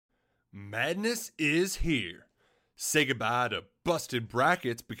Madness is here. Say goodbye to busted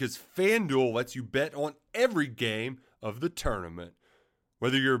brackets because FanDuel lets you bet on every game of the tournament.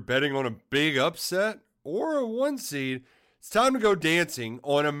 Whether you're betting on a big upset or a one seed, it's time to go dancing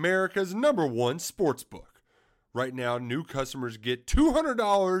on America's #1 sportsbook. Right now, new customers get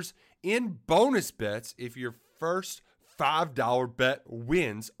 $200 in bonus bets if your first $5 bet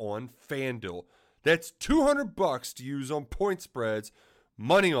wins on FanDuel. That's $200 to use on point spreads,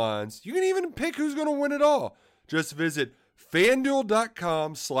 money lines. You can even pick who's going to win it all. Just visit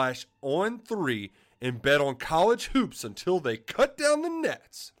FanDuel.com/on3 and bet on college hoops until they cut down the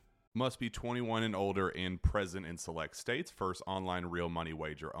nets. Must be 21 and older and present in select states. First online real money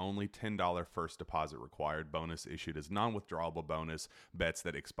wager only. $10 first deposit required. Bonus issued as non-withdrawable bonus. Bets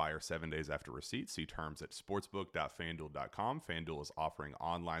that expire 7 days after receipt. See terms at sportsbook.fanduel.com. FanDuel is offering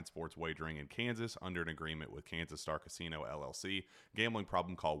online sports wagering in Kansas under an agreement with Kansas Star Casino, LLC. Gambling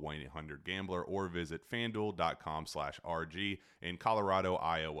problem? Call 1-800-GAMBLER or visit fanduel.com/RG in Colorado,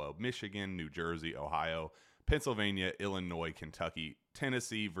 Iowa, Michigan, New Jersey, Ohio, Pennsylvania, Illinois, Kentucky,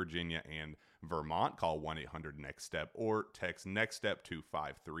 Tennessee, Virginia, and Vermont. Call 1-800-NEXT-STEP or text NEXT-STEP to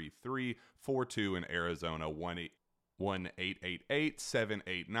 53342 in Arizona,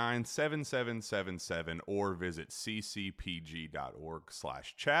 1-888-789-7777 or visit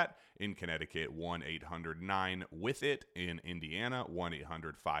ccpg.org/chat. In Connecticut, 1-800-9-WITH-IT. In Indiana,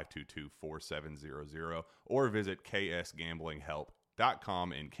 1-800-522-4700 or visit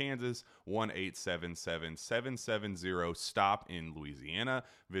ksgamblinghelp.com. In Kansas, 1-877-770-STOP in Louisiana.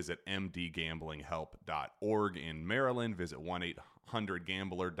 Visit mdgamblinghelp.org in Maryland. Visit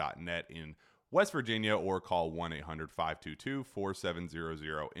 1-800-gambler.net in West Virginia or call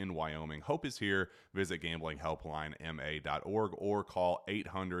 1-800-522-4700 in Wyoming. Hope is here. Visit gamblinghelplinema.org or call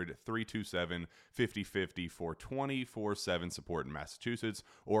 800-327-5050 for 24/7 support in Massachusetts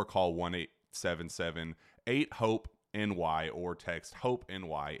or call 1-877-8-HOPE NY or text Hope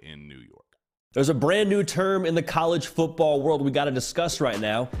NY in New York. There's a brand new term in the college football world we got to discuss right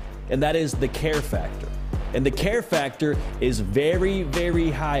now, and that is the care factor. And the care factor is very,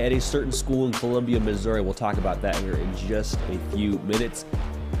 very high at a certain school in Columbia, Missouri. We'll talk about that here in just a few minutes.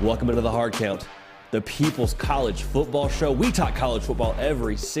 Welcome into the Hard Count, the People's College Football Show. We talk college football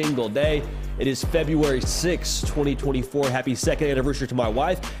every single day. It is February 6, 2024. Happy second anniversary to my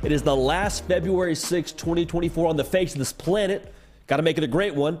wife. It is the last February 6, 2024 on the face of this planet. Got to make it a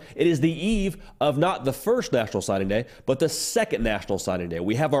great one. It is the eve of not the first National Signing Day, but the second National Signing Day.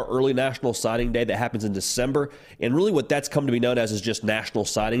 We have our early National Signing Day that happens in December, and really what that's come to be known as is just National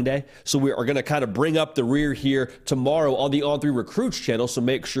Signing Day. So we are going to kind of bring up the rear here tomorrow on the On3 Recruits channel, so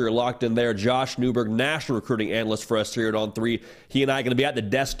make sure you're locked in there. Josh Newberg, national recruiting analyst for us here at On3. He and I are going to be at the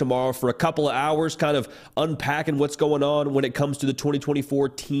desk tomorrow for a couple of hours, kind of unpacking what's going on when it comes to the 2024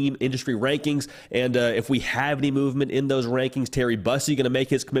 team industry rankings, and if we have any movement in those rankings. Terry Bussey going to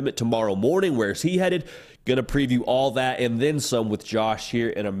make his commitment tomorrow morning. Where's he headed? Going to preview all that and then some with Josh here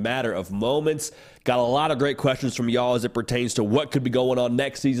in a matter of moments. Got a lot of great questions from y'all as it pertains to what could be going on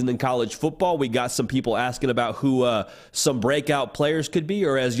next season in college football. We got some people asking about who some breakout players could be,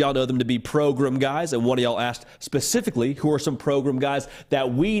 or as y'all know them to be, program guys. And one of y'all asked specifically who are some program guys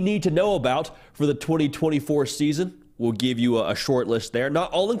that we need to know about for the 2024 season. We'll give you a short list there.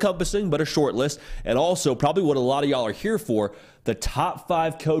 Not all-encompassing, but a short list. And also, probably what a lot of y'all are here for, the top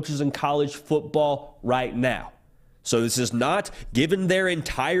 5 coaches in college football right now. So this is not, given their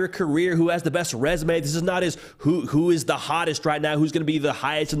entire career, who has the best resume. This is not who is the hottest right now, who's going to be the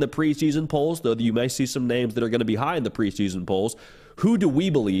highest in the preseason polls, though you may see some names that are going to be high in the preseason polls. Who do we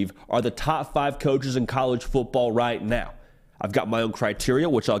believe are the top 5 coaches in college football right now? I've got my own criteria,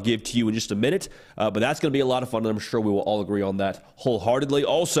 which I'll give to you in just a minute, but that's going to be a lot of fun, and I'm sure we will all agree on that wholeheartedly.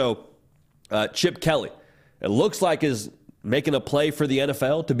 Also, Chip Kelly, it looks like is making a play for the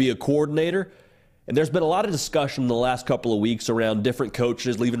NFL to be a coordinator, and there's been a lot of discussion in the last couple of weeks around different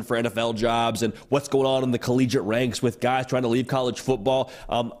coaches leaving for NFL jobs and what's going on in the collegiate ranks with guys trying to leave college football.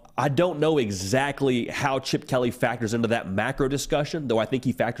 I don't know exactly how Chip Kelly factors into that macro discussion, though I think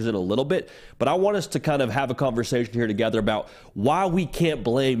he factors in a little bit. But I want us to kind of have a conversation here together about why we can't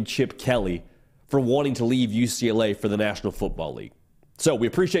blame Chip Kelly for wanting to leave UCLA for the National Football League. So we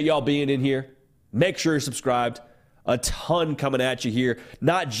appreciate y'all being in here. Make sure you're subscribed. A ton coming at you here,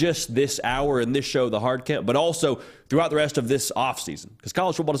 not just this hour in this show, The Hard Count, but also throughout the rest of this offseason, because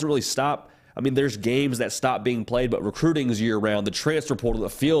college football doesn't really stop. I mean, there's games that stop being played, but recruiting is year-round. The transfer portal,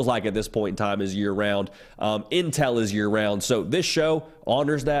 it feels like at this point in time, is year-round. Intel is year-round. So this show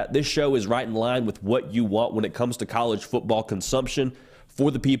honors that. This show is right in line with what you want when it comes to college football consumption, for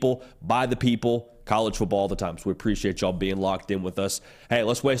the people, by the people, college football all the time. So we appreciate y'all being locked in with us. Hey,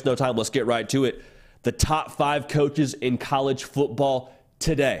 let's waste no time. Let's get right to it. The top 5 coaches in college football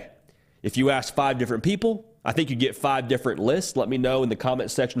today. If you ask 5 different people, I think you get 5 different lists. Let me know in the comment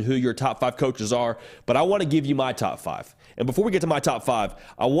section who your top 5 coaches are. But I want to give you my top 5. And before we get to my top 5,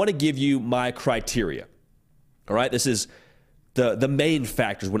 I want to give you my criteria. All right, this is the main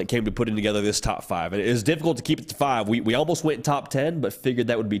factors when it came to putting together this top 5. And it is difficult to keep it to 5. We almost went top 10, but figured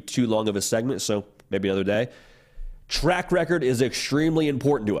that would be too long of a segment, so maybe another day. Track record is extremely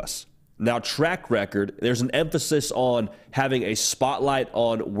important to us. Now, track record, there's an emphasis on having a spotlight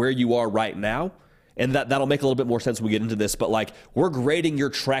on where you are right now, and that'll make a little bit more sense when we get into this, but like we're grading your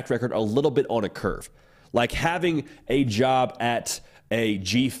track record a little bit on a curve. Like having a job at a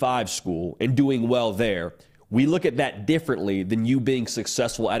G5 school and doing well there, we look at that differently than you being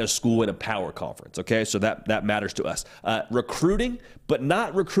successful at a school in a power conference, okay? So that matters to us. Recruiting, but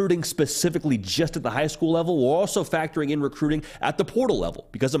not recruiting specifically just at the high school level. We're also factoring in recruiting at the portal level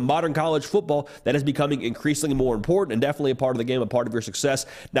because of modern college football, that is becoming increasingly more important and definitely a part of the game, a part of your success.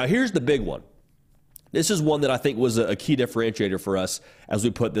 Now, here's the big one. This is one that I think was a key differentiator for us as we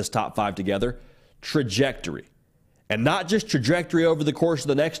put this top 5 together. Trajectory. And not just trajectory over the course of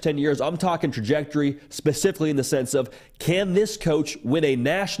the next 10 years. I'm talking trajectory specifically in the sense of, can this coach win a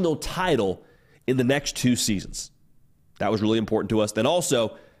national title in the next 2 seasons? That was really important to us. Then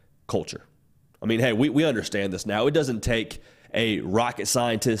also, culture. I mean, hey, we understand this now. It doesn't take a rocket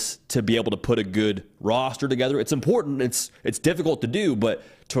scientist to be able to put a good roster together. It's important. It's difficult to do, but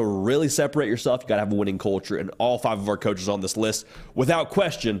to really separate yourself, you got to have a winning culture. And all 5 of our coaches on this list, without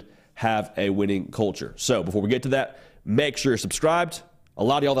question, have a winning culture. So before we get to that, make sure you're subscribed. A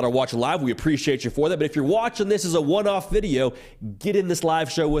lot of y'all that are watching live, we appreciate you for that. But if you're watching this as a one-off video, get in this live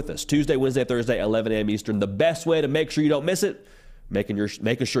show with us. Tuesday, Wednesday, Thursday, 11 a.m. Eastern. The best way to make sure you don't miss it, making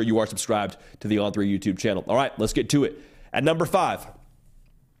sure you are subscribed to the On3 YouTube channel. All right, let's get to it. At number 5,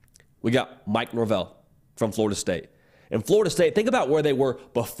 we got Mike Norvell from Florida State. And Florida State, think about where they were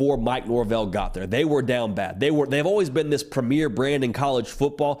before Mike Norvell got there. They were down bad. They've always been this premier brand in college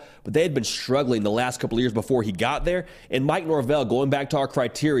football, but they had been struggling the last couple of years before he got there. And Mike Norvell, going back to our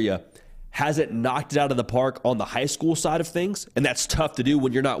criteria, hasn't knocked it out of the park on the high school side of things. And that's tough to do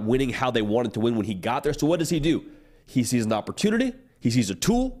when you're not winning how they wanted to win when he got there. So what does he do? He sees an opportunity. He sees a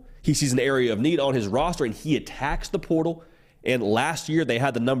tool. He sees an area of need on his roster, and he attacks the portal. And last year, they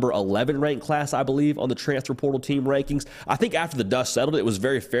had the number 11 ranked class, I believe, on the transfer portal team rankings. I think after the dust settled, it was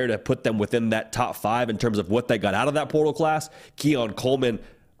very fair to put them within that top 5 in terms of what they got out of that portal class. Keon Coleman,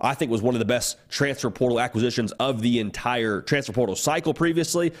 I think, was one of the best transfer portal acquisitions of the entire transfer portal cycle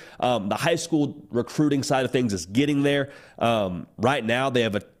previously. The high school recruiting side of things is getting there. Right now, they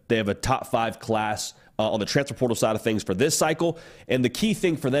have a top 5 class on the transfer portal side of things for this cycle. And the key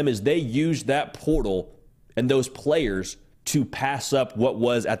thing for them is they use that portal and those players to pass up what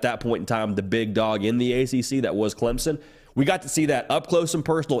was at that point in time the big dog in the ACC, that was Clemson. We got to see that up close and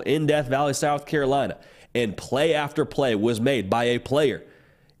personal in Death Valley, South Carolina. And play after play was made by a player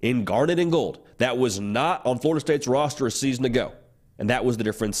in garnet and gold that was not on Florida State's roster a season ago. And that was the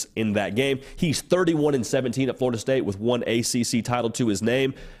difference in that game. He's 31-17 at Florida State with 1 ACC title to his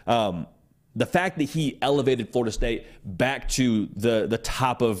name. The fact that he elevated Florida State back to the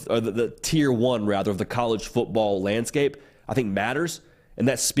top of, or the tier 1, rather, of the college football landscape, I think matters. And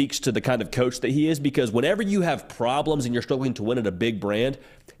that speaks to the kind of coach that he is, because whenever you have problems and you're struggling to win at a big brand,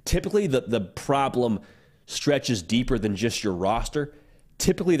 typically the problem stretches deeper than just your roster.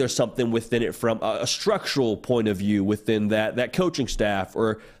 Typically there's something within it from a structural point of view within that coaching staff,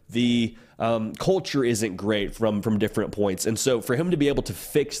 or the culture isn't great from different points. And so for him to be able to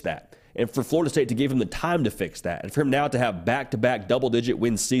fix that, and for Florida State to give him the time to fix that, and for him now to have back-to-back double-digit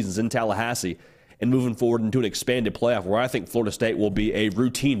win seasons in Tallahassee and moving forward into an expanded playoff where I think Florida State will be a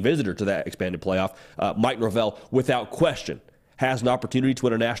routine visitor to that expanded playoff, Mike Norvell, without question, has an opportunity to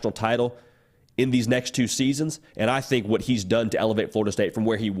win a national title in these next 2 seasons. And I think what he's done to elevate Florida State from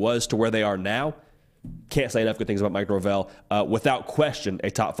where he was to where they are now, can't say enough good things about Mike Norvell. Without question,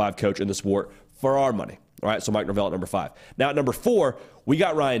 a top 5 coach in the sport for our money. All right, so Mike Norvell at number 5. Now at number 4, we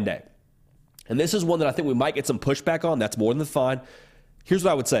got Ryan Day. And this is one that I think we might get some pushback on. That's more than fine. Here's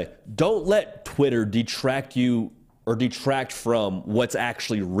what I would say. Don't let Twitter detract you or detract from what's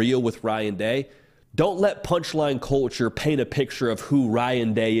actually real with Ryan Day. Don't let punchline culture paint a picture of who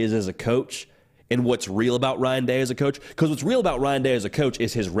Ryan Day is as a coach and what's real about Ryan Day as a coach. Because what's real about Ryan Day as a coach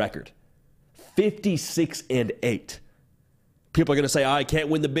is his record. 56-8. People are going to say, I can't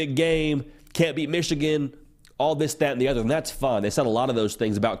win the big game, can't beat Michigan, all this, that, and the other. And that's fine. They said a lot of those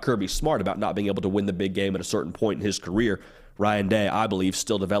things about Kirby Smart, about not being able to win the big game at a certain point in his career. Ryan Day, I believe,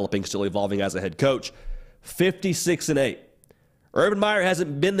 still developing, still evolving as a head coach. 56-8. Urban Meyer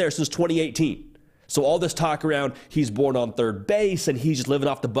hasn't been there since 2018. So all this talk around he's born on third base and he's just living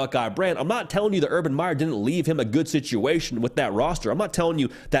off the Buckeye brand. I'm not telling you that Urban Meyer didn't leave him a good situation with that roster. I'm not telling you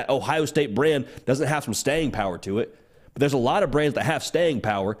that Ohio State brand doesn't have some staying power to it. But there's a lot of brands that have staying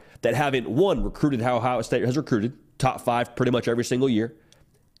power that haven't, one, recruited how Ohio State has recruited, top 5 pretty much every single year.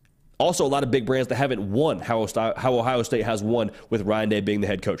 Also, a lot of big brands that haven't won how Ohio State has won with Ryan Day being the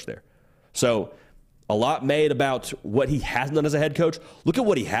head coach there. So a lot made about what he hasn't done as a head coach. Look at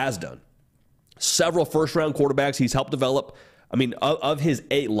what he has done. Several first-round quarterbacks he's helped develop. I mean, of his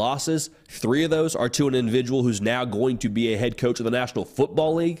 8 losses, 3 of those are to an individual who's now going to be a head coach of the National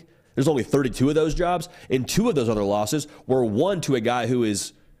Football League. There's only 32 of those jobs, and 2 of those other losses were one to a guy who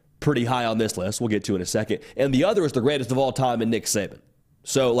is pretty high on this list, we'll get to in a second, and the other is the greatest of all time in Nick Saban.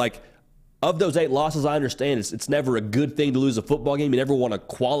 So, of those 8 losses, I understand it's never a good thing to lose a football game. You never want to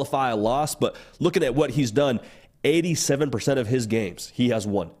qualify a loss, but looking at what he's done, 87% of his games he has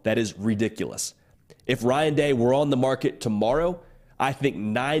won. That is ridiculous. If Ryan Day were on the market tomorrow, I think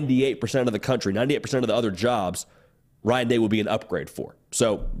 98% of the country, 98% of the other jobs, Ryan Day would be an upgrade for.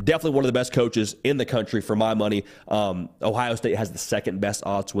 So definitely one of the best coaches in the country for my money. Ohio State has the second best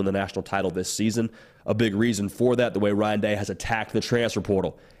odds to win the national title this season. A big reason for that, the way Ryan Day has attacked the transfer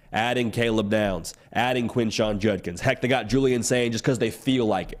portal, adding Caleb Downs, adding Quinshon Judkins. Heck, they got Julian Sain just because they feel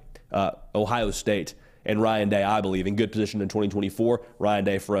like it. Ohio State and Ryan Day, I believe, in good position in 2024. Ryan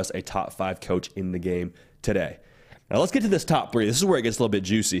Day, for us, a top 5 coach in the game today. Now let's get to this top 3. This is where it gets a little bit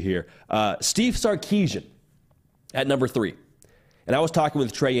juicy here. Steve Sarkisian at number 3. And I was talking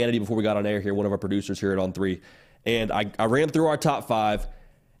with Trey Annity before we got on air here, one of our producers here at On 3. And I ran through our top 5,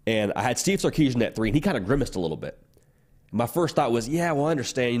 and I had Steve Sarkisian at 3, and he kind of grimaced a little bit. My first thought was, yeah, well, I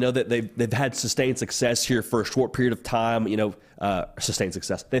understand, that they've had sustained success here for a short period of time, sustained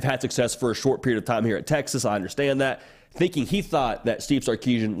success. They've had success for a short period of time here at Texas. I understand that. Thinking he thought that Steve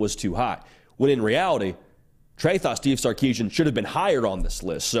Sarkisian was too high. When in reality, Trey thought Steve Sarkisian should have been higher on this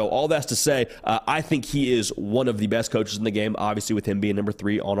list. So all that's to say, I think he is one of the best coaches in the game, obviously with him being number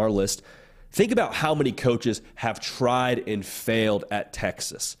 3 on our list. Think about how many coaches have tried and failed at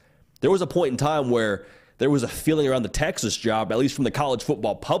Texas. There was a point in time where there was a feeling around the Texas job, at least from the college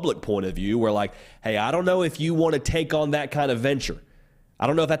football public point of view, where hey, I don't know if you want to take on that kind of venture. I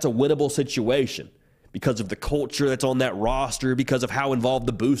don't know if that's a winnable situation because of the culture that's on that roster, because of how involved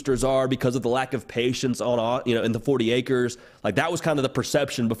the boosters are, because of the lack of patience on, in the 40 acres. That was kind of the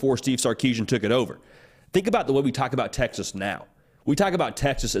perception before Steve Sarkisian took it over. Think about the way we talk about Texas now. We talk about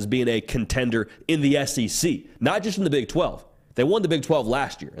Texas as being a contender in the SEC, not just in the Big 12. They won the Big 12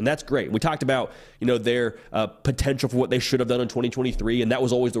 last year, and that's great. We talked about, their potential for what they should have done in 2023, and that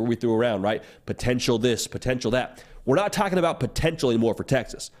was always the word we threw around, right? Potential this, potential that. We're not talking about potential anymore for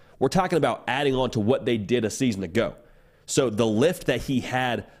Texas. We're talking about adding on to what they did a season ago. So the lift that he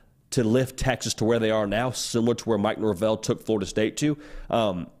had to lift Texas to where they are now, similar to where Mike Norvell took Florida State to,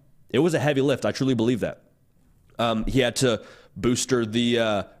 it was a heavy lift. I truly believe that. He had to booster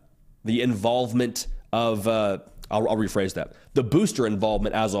the involvement of I'll rephrase that. The booster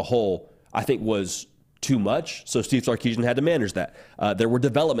involvement as a whole, I think, was too much, so Steve Sarkisian had to manage that. There were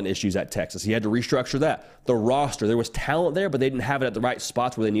development issues at Texas. He had to restructure that. The roster, there was talent there, but they didn't have it at the right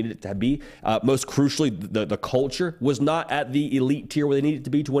spots where they needed it to be. Most crucially, the culture was not at the elite tier where they needed it to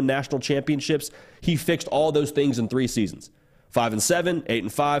be to win national championships. He fixed all those things in 3 seasons. 5-7,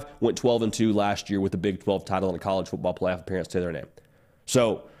 8-5, went 12-2 last year with the Big 12 title and a college football playoff appearance to their name.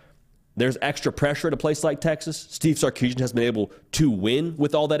 So there's extra pressure at a place like Texas. Steve Sarkisian has been able to win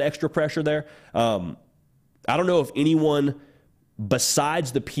with all that extra pressure there. I don't know if anyone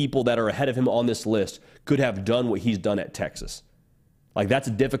besides the people that are ahead of him on this list could have done what he's done at Texas. That's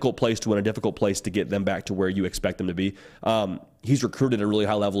a difficult place to win, a difficult place to get them back to where you expect them to be. He's recruited at a really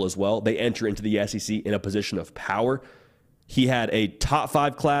high level as well. They enter into the SEC in a position of power. He had a top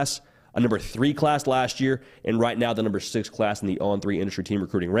 5 class, a number 3 class last year, and right now the number 6 class in the On3 industry team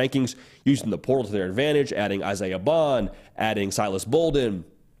recruiting rankings, using the portal to their advantage, adding Isaiah Bond, adding Silas Bolden,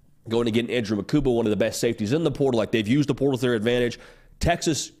 going to get Andrew Makuba, one of the best safeties in the portal. They've used the portal to their advantage.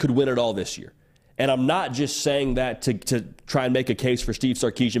 Texas could win it all this year. And I'm not just saying that to try and make a case for Steve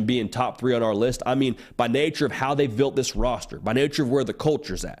Sarkisian being top 3 on our list. I mean, by nature of how they've built this roster, by nature of where the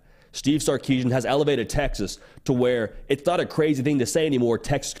culture's at, Steve Sarkisian has elevated Texas to where it's not a crazy thing to say anymore.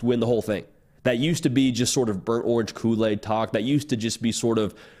 Texas could win the whole thing. That used to be just sort of burnt orange Kool-Aid talk. That used to just be sort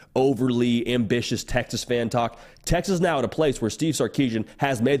of overly ambitious Texas fan talk. Texas is now at a place where Steve Sarkisian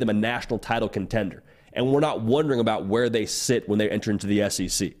has made them a national title contender. And we're not wondering about where they sit when they enter into the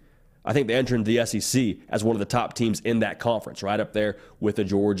SEC. I think they enter into the SEC as one of the top teams in that conference, right up there with the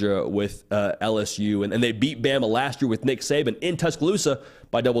Georgia, with LSU. And they beat Bama last year with Nick Saban in Tuscaloosa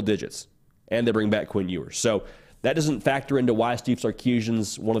by double digits. And they bring back Quinn Ewers. So that doesn't factor into why Steve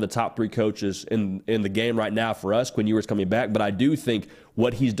Sarkisian's one of the top 3 coaches in the game right now for us. Quinn Ewers coming back. But I do think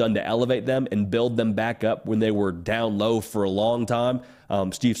what he's done to elevate them and build them back up when they were down low for a long time,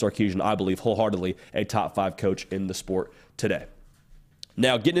 Steve Sarkisian, I believe, wholeheartedly a top 5 coach in the sport today.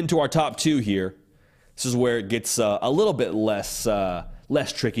 Now, getting into our top 2 here, this is where it gets a little bit less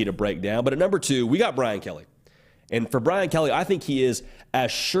tricky to break down. But at number 2, we got Brian Kelly. And for Brian Kelly, I think he is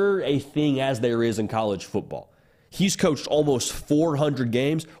as sure a thing as there is in college football. He's coached almost 400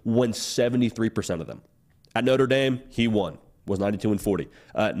 games, won 73% of them. At Notre Dame, he won, was 92-40.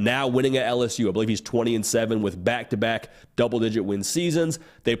 Now winning at LSU, I believe he's 20-7 with back-to-back double-digit win seasons.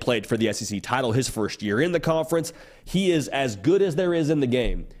 They played for the SEC title his first year in the conference. He is as good as there is in the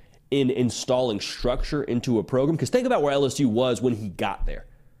game in installing structure into a program. Because think about where LSU was when he got there.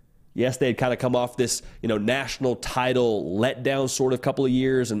 Yes, they had kind of come off this, national title letdown sort of couple of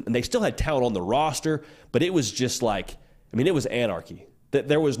years, and they still had talent on the roster, but it was just it was anarchy.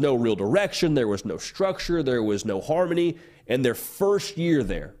 There was no real direction, there was no structure, there was no harmony, and their first year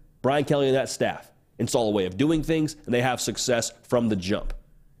there, Brian Kelly and that staff install a way of doing things, and they have success from the jump.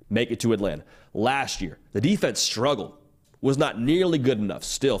 Make it to Atlanta. Last year, the defense struggled, was not nearly good enough,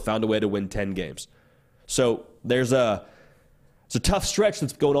 still found a way to win 10 games. So it's a tough stretch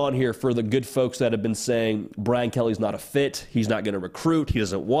that's going on here for the good folks that have been saying Brian Kelly's not a fit, he's not going to recruit, he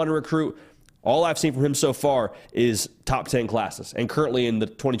doesn't want to recruit. All I've seen from him so far is top 10 classes. And currently in the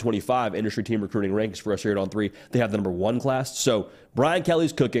 2025 industry team recruiting rankings for us here at On 3, they have the number 1 class. So Brian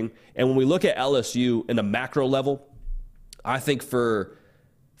Kelly's cooking. And when we look at LSU in a macro level, I think for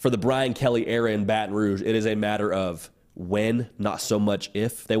the Brian Kelly era in Baton Rouge, it is a matter of when, not so much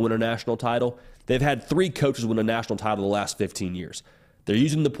if they win a national title. They've had 3 coaches win a national title the last 15 years. They're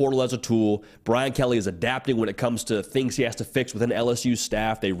using the portal as a tool. Brian Kelly is adapting when it comes to things he has to fix within LSU's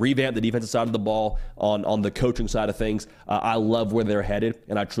staff. They revamped the defensive side of the ball on the coaching side of things. I love where they're headed,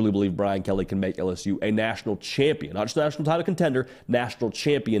 and I truly believe Brian Kelly can make LSU a national champion, not just a national title contender, national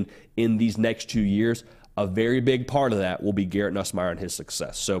champion in these next 2 years. A very big part of that will be Garrett Nussmeier and his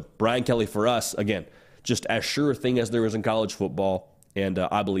success. So Brian Kelly for us, again, just as sure a thing as there is in college football, and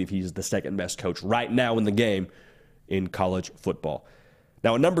I believe he's the second best coach right now in the game in college football.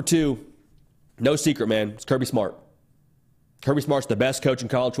 Now, at number 2, no secret, man, it's Kirby Smart. Kirby Smart's the best coach in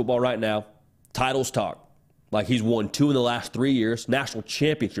college football right now. Titles talk. Like, he's won 2 in the last 3 years, national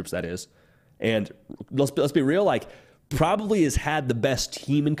championships, that is. And let's be real, probably has had the best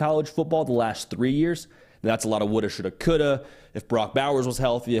team in college football the last 3 years. And that's a lot of woulda, shoulda, coulda. If Brock Bowers was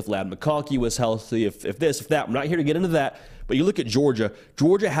healthy, if Ladd McConkey was healthy, if this, if that. I'm not here to get into that. But you look at Georgia.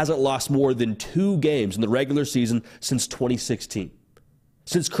 Georgia hasn't lost more than 2 games in the regular season since 2016.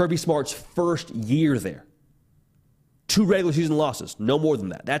 Since Kirby Smart's first year there. 2 regular season losses, no more than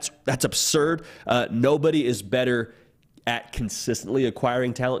that. That's absurd. Nobody is better at consistently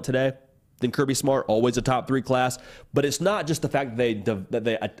acquiring talent today than Kirby Smart, always a top 3 class. But it's not just the fact that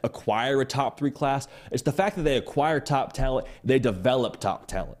they acquire a top 3 class. It's the fact that they acquire top talent, they develop top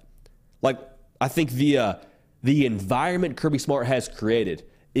talent. I think the environment Kirby Smart has created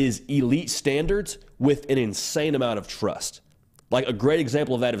is elite standards with an insane amount of trust. A great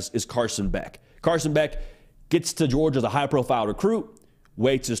example of that is Carson Beck. Carson Beck gets to Georgia as a high-profile recruit,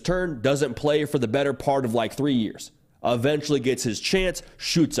 waits his turn, doesn't play for the better part of 3 years. Eventually gets his chance,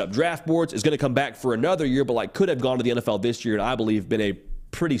 shoots up draft boards, is going to come back for another year, but could have gone to the NFL this year and I believe been a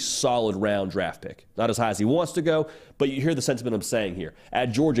pretty solid round draft pick. Not as high as he wants to go, but you hear the sentiment I'm saying here.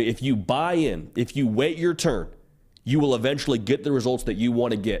 At Georgia, if you buy in, if you wait your turn, you will eventually get the results that you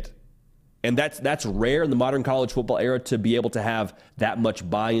want to get. And that's rare in the modern college football era to be able to have that much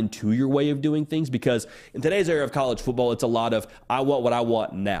buy-in to your way of doing things, because in today's era of college football, it's a lot of, I want what I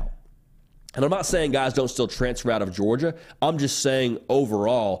want now. And I'm not saying guys don't still transfer out of Georgia. I'm just saying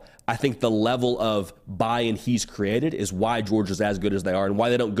overall, I think the level of buy-in he's created is why Georgia's as good as they are and why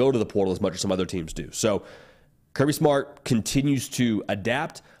they don't go to the portal as much as some other teams do. So Kirby Smart continues to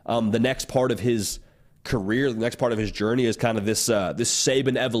adapt. The next part of his career, the next part of his journey is kind of this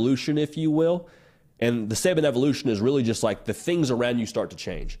Saban evolution, if you will. And the Saban evolution is really just the things around you start to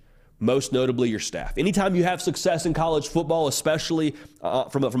change. Most notably your staff. Anytime you have success in college football, especially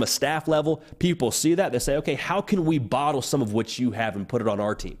from a staff level, people see that. They say, okay, how can we bottle some of what you have and put it on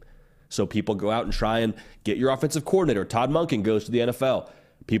our team? So people go out and try and get your offensive coordinator. Todd Monken goes to the NFL.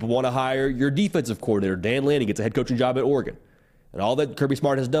 People want to hire your defensive coordinator. Dan Lanning gets a head coaching job at Oregon. And all that Kirby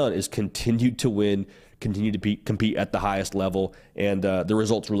Smart has done is continued to win, continue to compete at the highest level, and the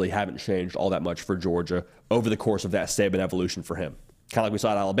results really haven't changed all that much for Georgia over the course of that Saban evolution for him. Kind of like we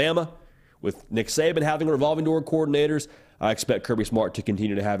saw at Alabama with Nick Saban having revolving door coordinators. I expect Kirby Smart to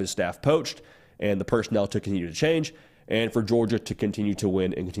continue to have his staff poached and the personnel to continue to change, and for Georgia to continue to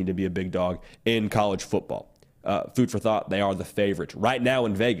win and continue to be a big dog in college football. Food for thought, they are the favorite right now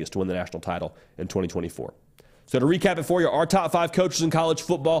in Vegas to win the national title in 2024. So to recap it for you, our top 5 coaches in college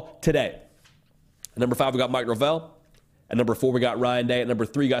football today. At number 5, we got Mike Norvell. At number 4, we got Ryan Day. At number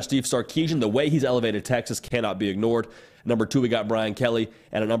 3, we got Steve Sarkisian. The way he's elevated Texas cannot be ignored. At number 2, we got Brian Kelly.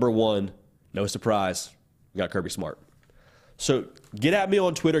 And at number 1, no surprise, we got Kirby Smart. So get at me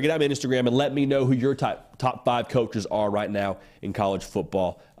on Twitter, get at me on Instagram, and let me know who your top 5 coaches are right now in college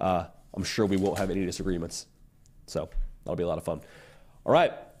football. I'm sure we won't have any disagreements. So that'll be a lot of fun. All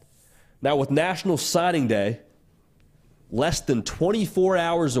right. Now with National Signing Day less than 24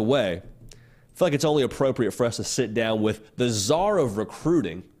 hours away, I feel like it's only appropriate for us to sit down with the czar of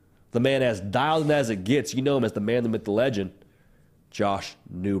recruiting, the man as dialed in as it gets. You know him as the man, the myth, the legend, Josh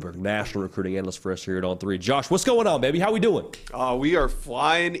Newberg, national recruiting analyst for us here at On3. Josh, what's going on, baby? How we doing? We are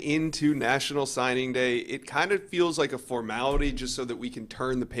flying into National Signing Day. It kind of feels like a formality just so that we can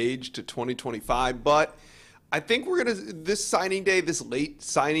turn the page to 2025, but I think this signing day, this late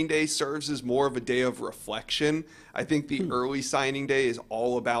signing day, serves as more of a day of reflection. I think the early signing day is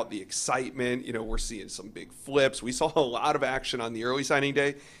all about the excitement. You know, we're seeing some big flips. We saw a lot of action on the early signing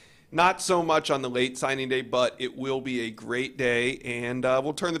day. Not so much on the late signing day, but it will be a great day, and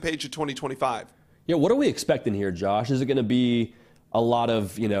we'll turn the page to 2025. Yeah, what are we expecting here, Josh? Is it going to be a lot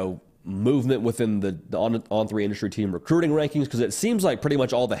of, movement within the On3 industry team recruiting rankings? Because it seems like pretty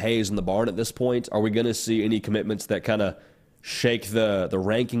much all the hay is in the barn at this point. Are we going to see any commitments that kind of shake the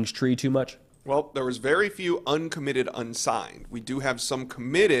rankings tree too much? Well, there was very few uncommitted unsigned. We do have some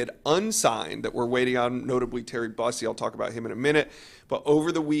committed unsigned that we're waiting on, notably Terry Bussey. I'll talk about him in a minute. But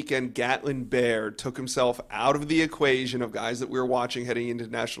over the weekend, Gatlin Baird took himself out of the equation of guys that we were watching heading into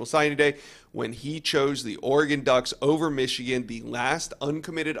National Signing Day when he chose the Oregon Ducks over Michigan, the last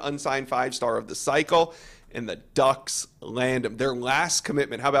uncommitted unsigned 5-star of the cycle. And the Ducks land him. Their last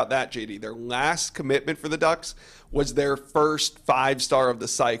commitment, how about that, JD? Their last commitment for the Ducks was their first 5-star of the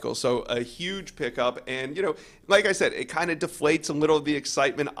cycle. So a huge pickup. And, like I said, it kind of deflates a little of the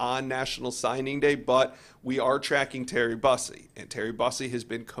excitement on National Signing Day, but we are tracking Terry Bussey. And Terry Bussey has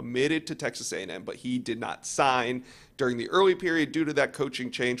been committed to Texas A&M, but he did not sign during the early period due to that coaching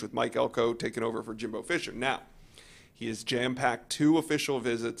change with Mike Elko taking over for Jimbo Fisher. Now, he has jam-packed 2 official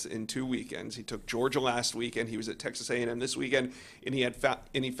visits in 2 weekends. He took Georgia last weekend. He was at Texas A&M this weekend, and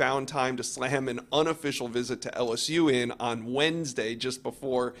he found time to slam an unofficial visit to LSU in on Wednesday, just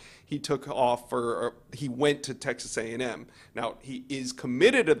before he took off he went to Texas A&M. Now he is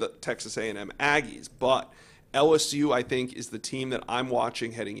committed to the Texas A&M Aggies, but LSU, I think, is the team that I'm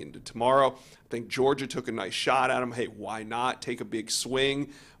watching heading into tomorrow. I think Georgia took a nice shot at him. Hey, why not take a big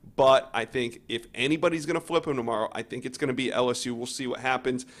swing? But I think if anybody's going to flip him tomorrow, I think it's going to be LSU. We'll see what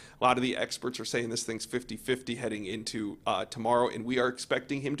happens. A lot of the experts are saying this thing's 50-50 heading into tomorrow, and we are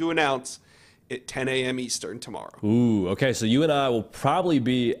expecting him to announce at 10 a.m. Eastern tomorrow. Ooh, okay. So you and I will probably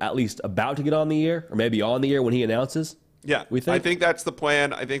be at least about to get on the air, or maybe on the air when he announces? Yeah, I think that's the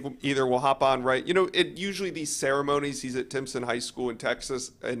plan. I think either we'll hop on right. Usually these ceremonies, he's at Timpson High School in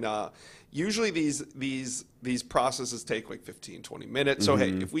Texas, and usually these processes take like 15, 20 minutes. So,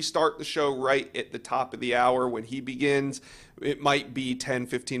 hey, if we start the show right at the top of the hour when he begins, it might be 10,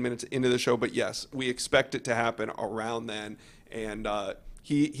 15 minutes into the show. But, yes, we expect it to happen around then. And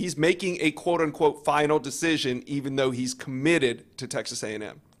he's making a quote-unquote final decision, even though he's committed to Texas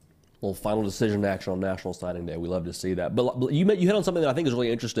A&M. Well, final decision action on National Signing Day. We love to see that. But you hit on something that I think is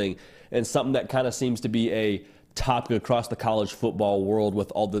really interesting and something that kind of seems to be a topic across the college football world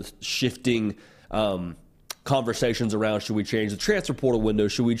with all the shifting conversations around, should we change the transfer portal window?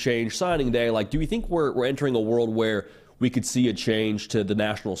 Should we change signing day? Like, do you think we're entering a world where we could see a change to the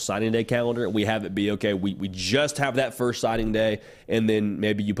National Signing Day calendar? We have it be, okay, we just have that first signing day, and then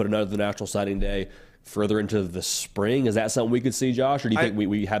maybe you put another National Signing Day further into the spring? Is that something we could see, Josh, or do you think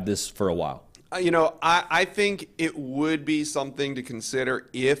we have this for a while? I think it would be something to consider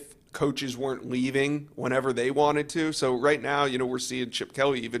if coaches weren't leaving whenever they wanted to. So right now, we're seeing Chip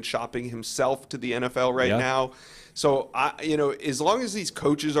Kelly even shopping himself to the NFL right now. So, as long as these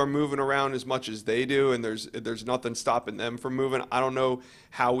coaches are moving around as much as they do and there's nothing stopping them from moving, I don't know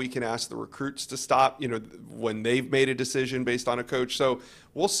how we can ask the recruits to stop, when they've made a decision based on a coach. So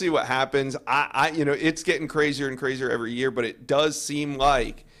we'll see what happens. It's getting crazier and crazier every year, but it does seem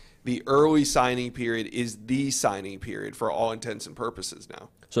like the early signing period is the signing period for all intents and purposes now.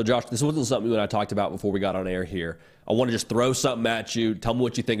 So, Josh, this wasn't something you and I talked about before we got on air here. I want to just throw something at you. Tell me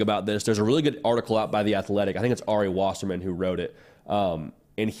what you think about this. There's a really good article out by The Athletic. I think it's Ari Wasserman who wrote it.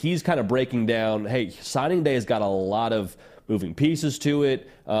 And he's kind of breaking down, hey, signing day has got a lot of moving pieces to it.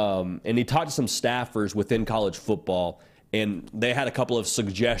 And he talked to some staffers within college football, and they had a couple of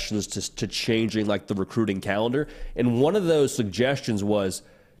suggestions to changing like the recruiting calendar. And one of those suggestions was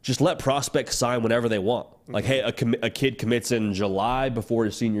just let prospects sign whenever they want. Like, hey, a kid commits in July before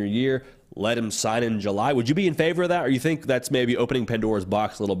his senior year, let him sign in July. Would you be in favor of that, or you think that's maybe opening Pandora's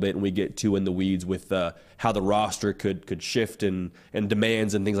box a little bit and we get too in the weeds with how the roster could shift and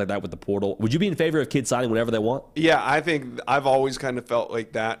demands and things like that with the portal? Would you be in favor of kids signing whenever they want? Yeah, I think I've always kind of felt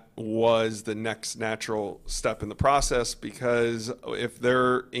like that was the next natural step in the process, because if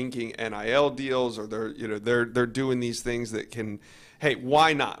they're inking NIL deals or they're doing these things that can, hey,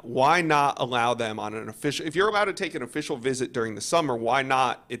 why not? Why not allow them on an official? If you're about to take an official visit during the summer, why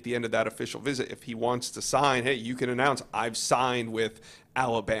not at the end of that official visit, if he wants to sign, hey, you can announce, I've signed with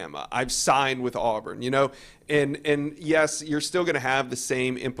Alabama, I've signed with Auburn, and yes, you're still going to have the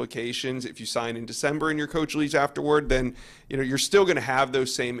same implications if you sign in December and your coach leaves afterward. Then you're still going to have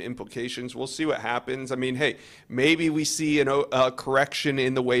those same implications. We'll see what happens. I mean, hey, maybe we see a correction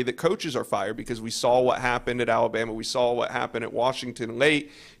in the way that coaches are fired, because we saw what happened at Alabama, we saw what happened at Washington late.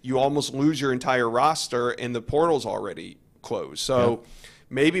 You almost lose your entire roster and the portal's already closed. So. Yeah.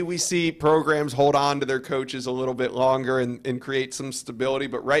 Maybe we see programs hold on to their coaches a little bit longer and create some stability.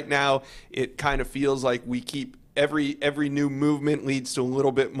 But right now, it kind of feels like we keep every new movement leads to a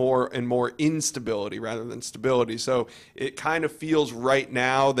little bit more and more instability rather than stability. So it kind of feels right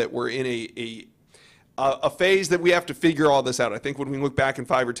now that we're in a phase that we have to figure all this out. I think when we look back in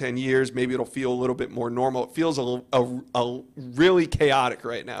 5 or 10 years, maybe it'll feel a little bit more normal. It feels a really chaotic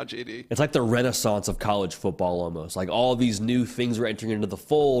right now, JD. It's like the renaissance of college football almost. Like all these new things are entering into the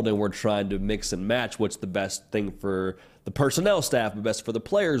fold, and we're trying to mix and match what's the best thing for the personnel staff, the best for the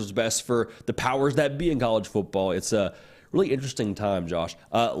players, what's best for the powers that be in college football. It's a really interesting time, Josh.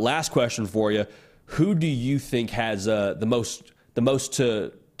 Last question for you. Who do you think has the most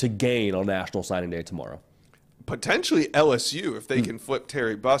to gain on National Signing Day tomorrow? Potentially LSU, if they can flip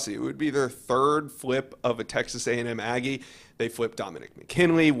Terry Bussey. It would be their third flip of a Texas A&M Aggie. They flipped Dominic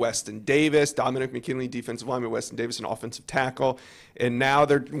McKinley, Weston Davis, Dominic McKinley, defensive lineman, Weston Davis, an offensive tackle. And now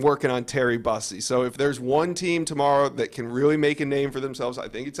they're working on Terry Bussey. So if there's one team tomorrow that can really make a name for themselves, I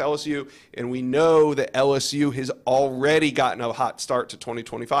think it's LSU. And we know that LSU has already gotten a hot start to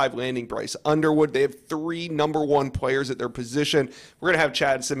 2025, landing Bryce Underwood. They have 3 number 1 players at their position. We're going to have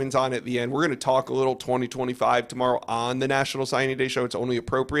Chad Simmons on at the end. We're going to talk a little 2025 tomorrow on the National Signing Day show. It's only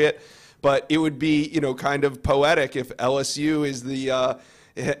appropriate. But it would be, kind of poetic if LSU is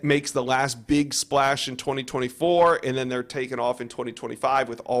makes the last big splash in 2024, and then they're taken off in 2025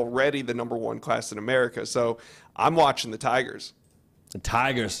 with already the number 1 class in America. So I'm watching the Tigers. The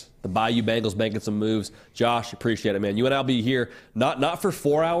Tigers, the Bayou Bengals making some moves. Josh, appreciate it, man. You and I'll be here not for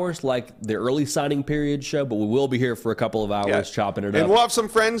 4 hours like the early signing period show, but we will be here for a couple of hours chopping it up. And we'll have some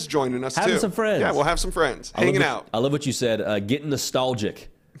friends joining us, Having some friends. Yeah, we'll have some friends hanging out. I love what you said, getting nostalgic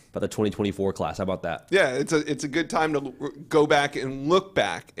about the 2024 class. How about that? Yeah, it's a good time to go back and look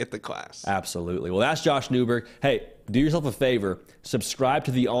back at the class. Absolutely. Well, that's Josh Newberg. Hey, do yourself a favor. Subscribe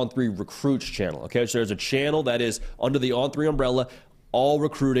to the On3 Recruits channel. Okay, so there's a channel that is under the On3 umbrella, all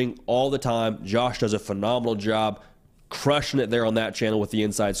recruiting all the time. Josh does a phenomenal job crushing it there on that channel with the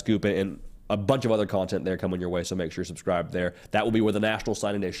inside scoop and a bunch of other content there coming your way, so make sure you're subscribed there. That will be where the National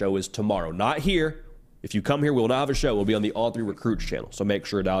Signing Day show is tomorrow. Not here. If you come here, we'll not have a show. We'll be on the On3 Recruits channel, so make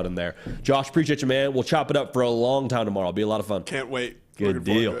sure it's out in there. Josh, appreciate you, man. We'll chop it up for a long time tomorrow. It'll be a lot of fun. Can't wait. Good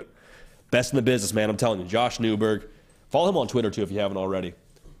deal. Best in the business, man. I'm telling you. Josh Newberg. Follow him on Twitter, too, if you haven't already.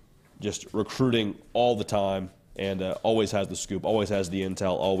 Just recruiting all the time and always has the scoop, always has the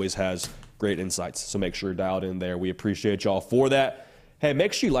intel, always has great insights. So make sure you're dialed in there. We appreciate y'all for that. Hey,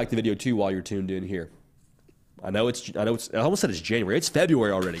 make sure you like the video, too, while you're tuned in here. I almost said it's January. It's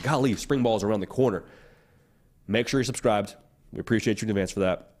February already. Golly, spring ball's around the corner. Make sure you're subscribed. We appreciate you in advance for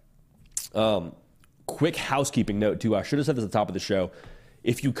that. Quick housekeeping note, too. I should have said this at the top of the show.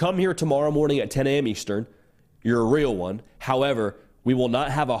 If you come here tomorrow morning at 10 a.m. Eastern, you're a real one. However, we will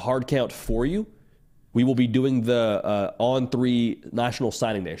not have a hard count for you. We will be doing the On3 National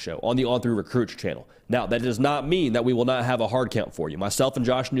Signing Day show on the On3 Recruits channel. Now, that does not mean that we will not have a hard count for you. Myself and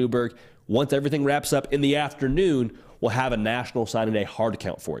Josh Newberg, once everything wraps up in the afternoon, we'll have a National Signing Day hard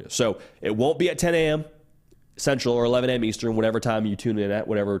count for you. So it won't be at 10 a.m. Central or 11 a.m. Eastern, whatever time you tune in at,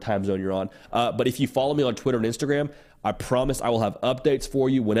 whatever time zone you're on. But if you follow me on Twitter and Instagram, I promise I will have updates for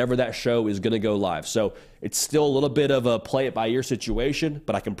you whenever that show is going to go live. So it's still a little bit of a play-it-by-ear situation,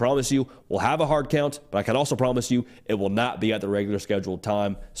 but I can promise you we'll have a hard count, but I can also promise you it will not be at the regular scheduled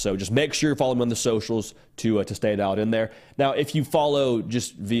time. So just make sure you follow me on the socials to stay dialed in there. Now, if you follow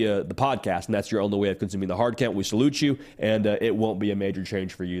just via the podcast, and that's your only way of consuming the hard count, we salute you, and it won't be a major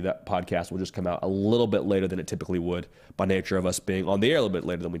change for you. That podcast will just come out a little bit later than it typically would by nature of us being on the air a little bit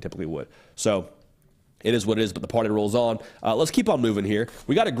later than we typically would. So it is what it is, but the party rolls on. Let's keep on moving here.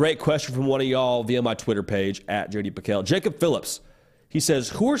 We got a great question from one of y'all via my Twitter page, at JD Piquel. Jacob Phillips, he says,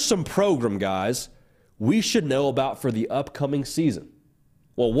 who are some program guys we should know about for the upcoming season?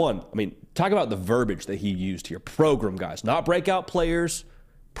 Well, talk about the verbiage that he used here. Program guys, not breakout players,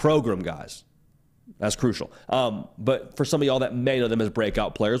 program guys. That's crucial. But for some of y'all that may know them as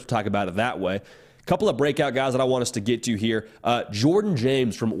breakout players, we'll talk about it that way. A couple of breakout guys that I want us to get to here. Jordan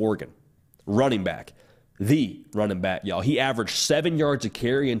James from Oregon, running back. The running back, y'all. He averaged 7 yards a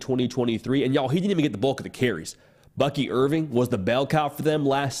carry in 2023, and y'all, he didn't even get the bulk of the carries. Bucky Irving was the bell cow for them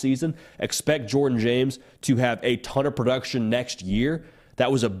last season. Expect Jordan James to have a ton of production next year.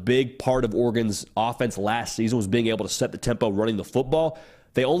 That was a big part of Oregon's offense last season, was being able to set the tempo running the football.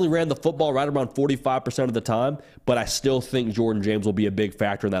 They only ran the football right around 45% of the time, but I still think Jordan James will be a big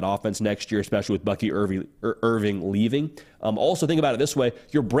factor in that offense next year, especially with Bucky Irving leaving. Also, think about it this way.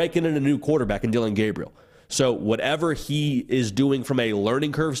 You're breaking in a new quarterback in Dylan Gabriel. So whatever he is doing from a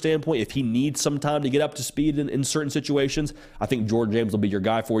learning curve standpoint, if he needs some time to get up to speed in certain situations, I think Jordan James will be your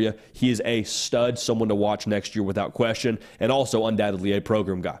guy for you. He is a stud, someone to watch next year without question, and also undoubtedly a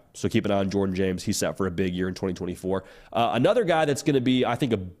program guy. So keep an eye on Jordan James. He's set for a big year in 2024. Another guy that's going to be, I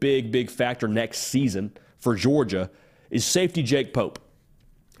think, a big factor next season for Georgia is safety Jake Pope.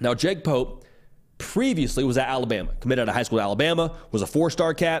 Now, Jake Pope previously was at Alabama, committed out of high school at Alabama, was a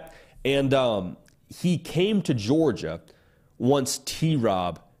 4-star cat, and he came to Georgia once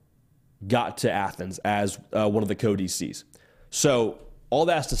T-Rob got to Athens as one of the co-DCs. So all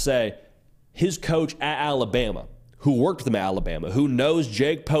that's to say, his coach at Alabama, who worked with him at Alabama, who knows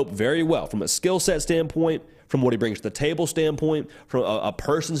Jake Pope very well from a skill set standpoint, from what he brings to the table standpoint, from a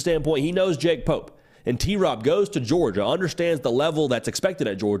person standpoint, he knows Jake Pope. And T-Rob goes to Georgia, understands the level that's expected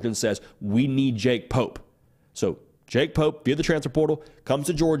at Georgia, and says, we need Jake Pope. So Jake Pope, via the transfer portal, comes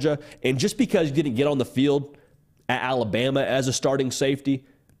to Georgia, and just because he didn't get on the field at Alabama as a starting safety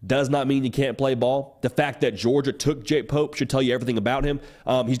does not mean you can't play ball. The fact that Georgia took Jake Pope should tell you everything about him.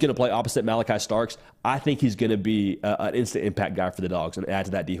 He's going to play opposite Malachi Starks. I think he's going to be an instant impact guy for the Dogs and add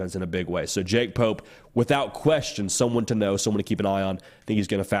to that defense in a big way. So Jake Pope, without question, someone to know, someone to keep an eye on. I think he's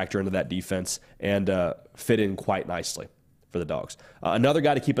going to factor into that defense and fit in quite nicely for the Dogs. Another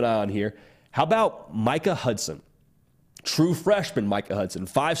guy to keep an eye on here, how about Micah Hudson? True freshman Micah Hudson,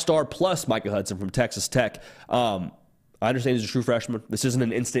 5-star plus Micah Hudson from Texas Tech. I understand he's a true freshman. This isn't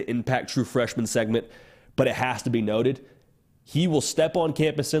an instant impact true freshman segment, but it has to be noted. He will step on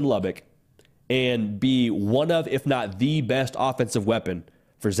campus in Lubbock and be one of, if not the best offensive weapon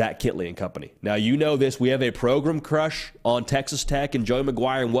for Zach Kitley and company. Now, you know this. We have a program crush on Texas Tech and Joey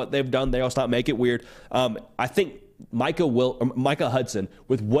McGuire and what they've done there. Let's not make it weird. I think Micah Hudson,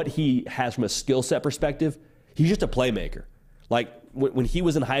 with what he has from a skill set perspective, he's just a playmaker. Like when he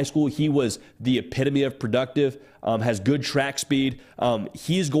was in high school, he was the epitome of productive, has good track speed.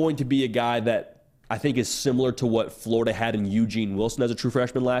 He's going to be a guy that I think is similar to what Florida had in Eugene Wilson as a true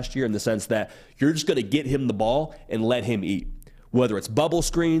freshman last year, in the sense that you're just going to get him the ball and let him eat. Whether it's bubble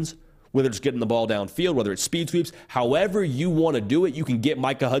screens, whether it's getting the ball downfield, whether it's speed sweeps, however you want to do it, you can get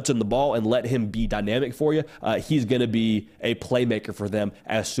Micah Hudson the ball and let him be dynamic for you. He's going to be a playmaker for them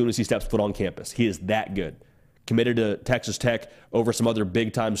as soon as he steps foot on campus. He is that good. Committed to Texas Tech over some other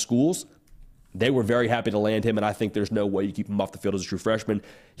big-time schools. They were very happy to land him, and I think there's no way you keep him off the field as a true freshman.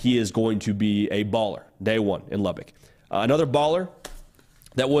 He is going to be a baller day one in Lubbock. Another baller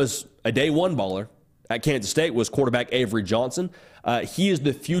that was a day one baller at Kansas State was quarterback Avery Johnson. He is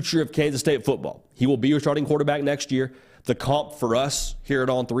the future of Kansas State football. He will be your starting quarterback next year. The comp for us here at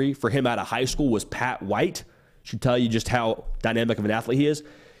On 3 for him out of high school was Pat White. Should tell you just how dynamic of an athlete he is.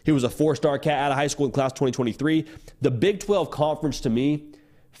 He was a 4-star cat out of high school in class 2023. The Big 12 conference, to me,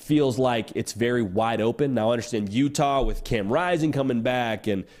 feels like it's very wide open. Now, I understand Utah with Cam Rising coming back,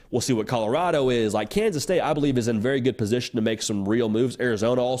 and we'll see what Colorado is. Like Kansas State, I believe, is in very good position to make some real moves.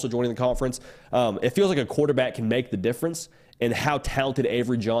 Arizona also joining the conference. It feels like a quarterback can make the difference, and how talented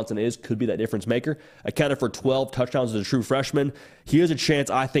Avery Johnson is could be that difference maker. Accounted for 12 touchdowns as a true freshman. He has a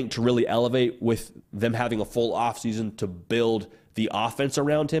chance, I think, to really elevate with them having a full offseason to build the offense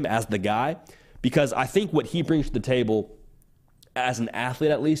around him as the guy, because I think what he brings to the table as an athlete,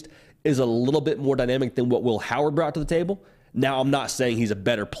 at least, is a little bit more dynamic than what Will Howard brought to the table. Now, I'm not saying he's a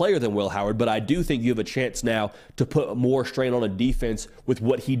better player than Will Howard, but I do think you have a chance now to put more strain on a defense with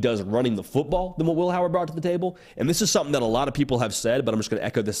what he does running the football than what Will Howard brought to the table. And this is something that a lot of people have said, but I'm just going to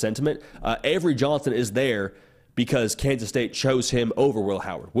echo the sentiment. Avery Johnson is there because Kansas State chose him over Will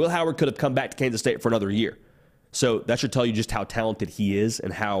Howard. Will Howard could have come back to Kansas State for another year. So that should tell you just how talented he is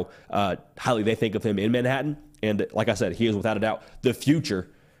and how highly they think of him in Manhattan. And like I said, he is without a doubt the future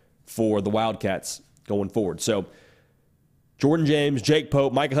for the Wildcats going forward. So Jordan James, Jake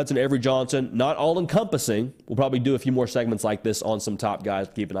Pope, Micah Hudson, Avery Johnson, not all-encompassing. We'll probably do a few more segments like this on some top guys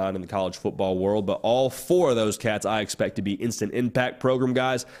to keep an eye on in the college football world. But all four of those cats I expect to be instant impact program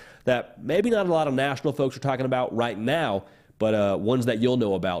guys that maybe not a lot of national folks are talking about right now, but ones that you'll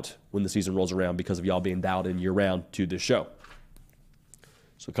know about when the season rolls around because of y'all being dialed in year-round to this show.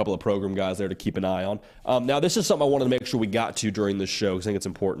 So a couple of program guys there to keep an eye on. Now, this is something I wanted to make sure we got to during this show because I think it's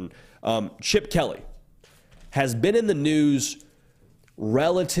important. Chip Kelly has been in the news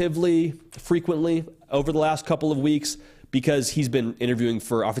relatively frequently over the last couple of weeks because he's been interviewing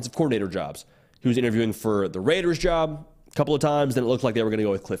for offensive coordinator jobs. He was interviewing for the Raiders job a couple of times, then it looked like they were going to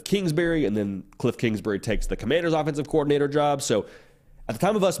go with Cliff Kingsbury, and then Cliff Kingsbury takes the Commanders offensive coordinator job. So at the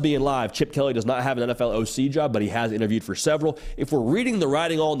time of us being live, Chip Kelly does not have an NFL OC job, but he has interviewed for several. If we're reading the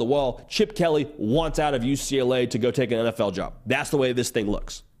writing on the wall, Chip Kelly wants out of UCLA to go take an NFL job. That's the way this thing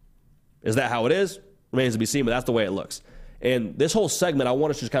looks. Is that how it is? Remains to be seen, but that's the way it looks. And this whole segment, I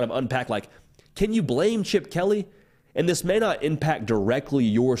want us to just kind of unpack, like, can you blame Chip Kelly? And this may not impact directly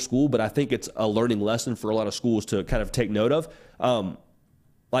your school, but I think it's a learning lesson for a lot of schools to kind of take note of.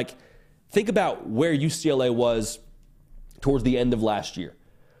 Think about where UCLA was towards the end of last year.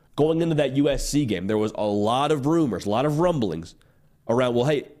 Going into that USC game, there was a lot of rumors, a lot of rumblings around, well,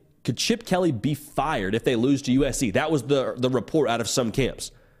 hey, could Chip Kelly be fired if they lose to USC? That was the report out of some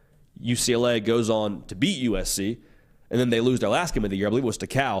camps. UCLA goes on to beat USC, and then they lose their last game of the year. I believe it was to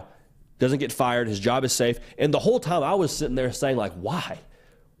Cal. Doesn't get fired. His job is safe. And the whole time I was sitting there saying, like, why?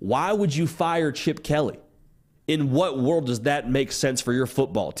 Why would you fire Chip Kelly? In what world does that make sense for your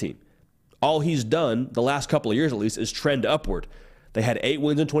football team? All he's done, the last couple of years at least, is trend upward. They had 8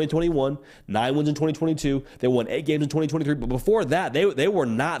 wins in 2021, 9 wins in 2022. They won 8 games in 2023. But before that, they were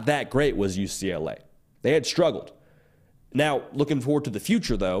not that great, was UCLA. They had struggled. Now, looking forward to the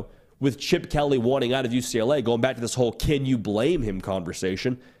future, though, with Chip Kelly wanting out of UCLA, going back to this whole can you blame him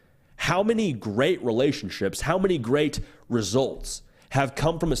conversation, how many great relationships, how many great results have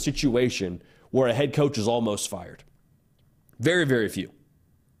come from a situation where a head coach is almost fired? Very, very few.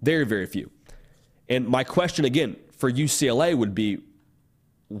 Very, very few. And my question, again, for UCLA would be,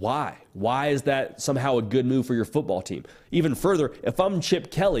 why? Why is that somehow a good move for your football team? Even further, if I'm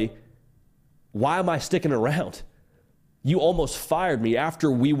Chip Kelly, why am I sticking around? You almost fired me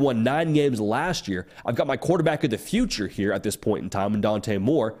after we won 9 games last year. I've got my quarterback of the future here at this point in time in Dante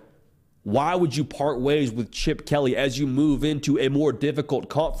Moore. Why would you part ways with Chip Kelly as you move into a more difficult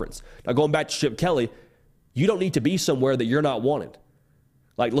conference? Now, going back to Chip Kelly, you don't need to be somewhere that you're not wanted.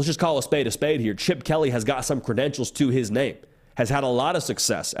 Like, let's just call a spade here. Chip Kelly has got some credentials to his name, has had a lot of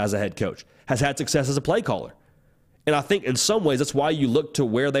success as a head coach, has had success as a play caller. And I think in some ways that's why you look to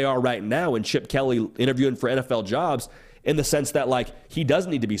where they are right now in Chip Kelly interviewing for NFL jobs, in the sense that, like, he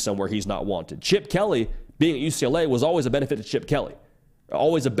doesn't need to be somewhere he's not wanted. Chip Kelly being at UCLA was always a benefit to Chip Kelly.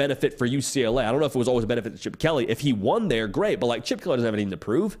 Always a benefit for UCLA. I don't know if it was always a benefit to Chip Kelly. If he won there, great. But, like, Chip Kelly doesn't have anything to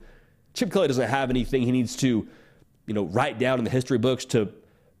prove. Chip Kelly doesn't have anything he needs to, write down in the history books to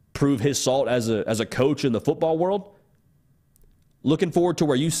prove his salt as a coach in the football world. Looking forward to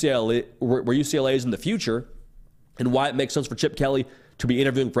where UCLA is in the future and why it makes sense for Chip Kelly to be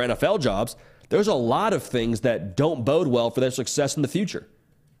interviewing for NFL jobs. There's a lot of things that don't bode well for their success in the future.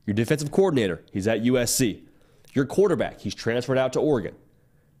 Your defensive coordinator, he's at USC. Your quarterback, he's transferred out to Oregon.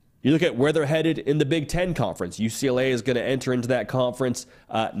 You look at where they're headed in the Big Ten Conference. UCLA is going to enter into that conference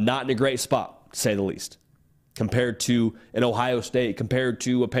not in a great spot, to say the least, compared to an Ohio State, compared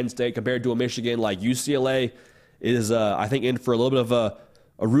to a Penn State, compared to a Michigan. Like, UCLA is, I think, in for a little bit of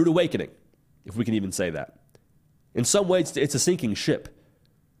a rude awakening, if we can even say that. In some ways, it's a sinking ship.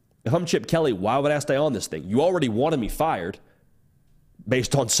 If I'm Chip Kelly, why would I stay on this thing? You already wanted me fired,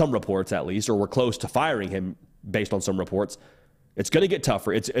 based on some reports at least, or we're close to firing him based on some reports. It's going to get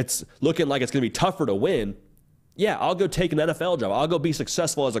tougher. It's looking like it's going to be tougher to win. Yeah, I'll go take an NFL job. I'll go be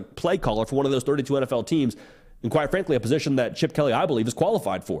successful as a play caller for one of those 32 NFL teams, and quite frankly, a position that Chip Kelly, I believe, is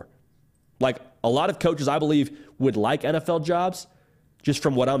qualified for. Like, a lot of coaches, I believe, would like NFL jobs. Just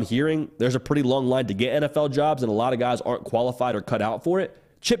from what I'm hearing, there's a pretty long line to get NFL jobs, and a lot of guys aren't qualified or cut out for it.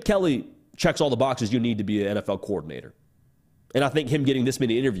 Chip Kelly checks all the boxes you need to be an NFL coordinator. And I think him getting this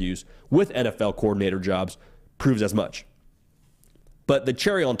many interviews with NFL coordinator jobs proves as much. But the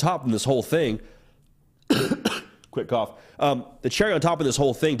cherry on top of this whole thing, quick cough, the cherry on top of this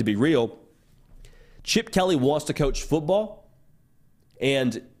whole thing, to be real, Chip Kelly wants to coach football,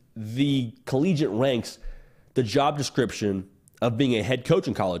 and the collegiate ranks, the job description of being a head coach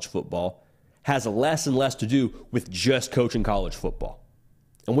in college football has less and less to do with just coaching college football.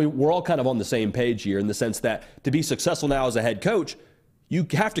 And we're all kind of on the same page here in the sense that to be successful now as a head coach, you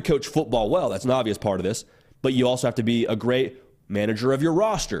have to coach football well. That's an obvious part of this. But you also have to be a great manager of your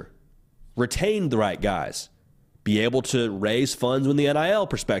roster, retain the right guys, be able to raise funds in the NIL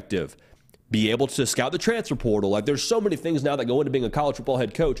perspective, be able to scout the transfer portal. Like, there's so many things now that go into being a college football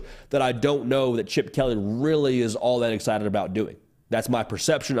head coach that I don't know that Chip Kelly really is all that excited about doing. That's my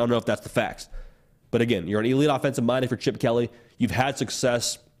perception. I don't know if that's the facts. But again, you're an elite offensive mind for Chip Kelly. You've had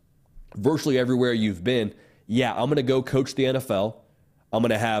success virtually everywhere you've been. Yeah, I'm going to go coach the NFL. I'm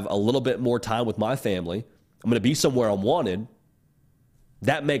going to have a little bit more time with my family. I'm going to be somewhere I'm wanted.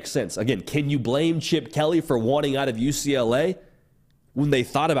 That makes sense. Again, can you blame Chip Kelly for wanting out of UCLA when they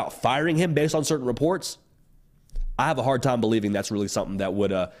thought about firing him based on certain reports? I have a hard time believing that's really something that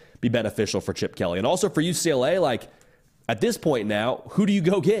would be beneficial for Chip Kelly. And also for UCLA, like, at this point now, who do you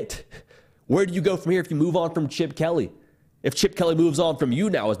go get? Where do you go from here if you move on from Chip Kelly? If Chip Kelly moves on from you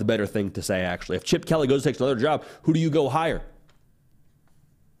now is the better thing to say, actually. If Chip Kelly goes and takes another job, who do you go hire?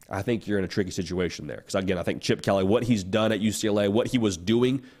 I think you're in a tricky situation there. Because, again, I think Chip Kelly, what he's done at UCLA, what he was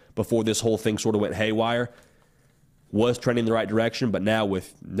doing before this whole thing sort of went haywire, was trending in the right direction. But now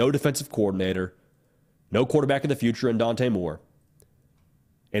with no defensive coordinator, no quarterback in the future in Dante Moore,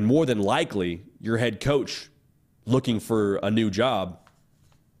 and more than likely your head coach looking for a new job,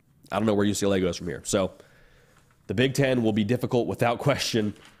 I don't know where UCLA goes from here. So the Big Ten will be difficult without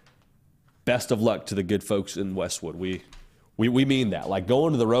question. Best of luck to the good folks in Westwood. We mean that. Like,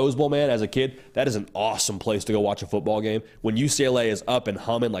 going to the Rose Bowl, man, as a kid, that is an awesome place to go watch a football game. When UCLA is up and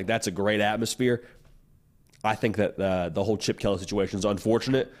humming, like, that's a great atmosphere. I think that the whole Chip Kelly situation is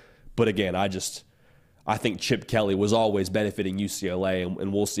unfortunate. But again, I think Chip Kelly was always benefiting UCLA,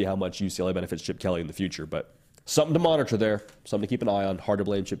 and we'll see how much UCLA benefits Chip Kelly in the future. But something to monitor there, something to keep an eye on. Hard to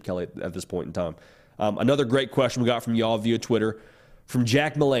blame Chip Kelly at this point in time. Another great question we got from y'all via Twitter from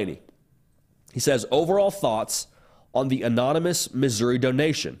Jack Mullaney. He says, overall thoughts on the anonymous Missouri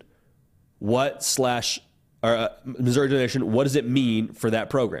donation. Missouri donation, what does it mean for that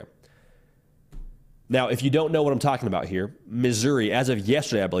program? Now, if you don't know what I'm talking about here, Missouri, as of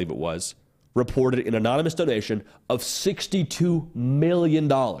yesterday, I believe it was, reported an anonymous donation of $62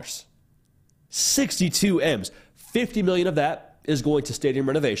 million. 62 M's. 50 million of that is going to stadium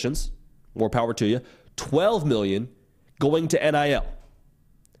renovations. More power to you. 12 million going to NIL.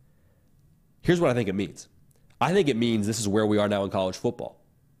 Here's what I think it means. I think it means this is where we are now in college football.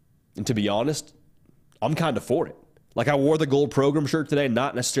 And to be honest, I'm kind of for it. Like, I wore the gold program shirt today,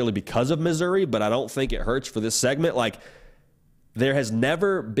 not necessarily because of Missouri, but I don't think it hurts for this segment. Like, there has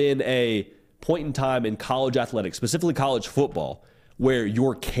never been a point in time in college athletics, specifically college football, where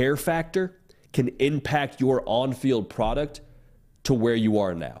your care factor can impact your on-field product to where you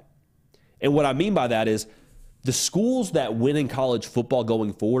are now. And what I mean by that is the schools that win in college football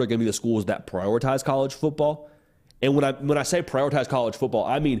going forward are going to be the schools that prioritize college football. And when I say prioritize college football,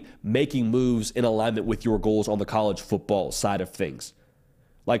 I mean making moves in alignment with your goals on the college football side of things.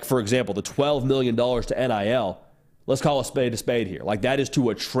 Like, for example, the $12 million to NIL, let's call a spade here. Like, that is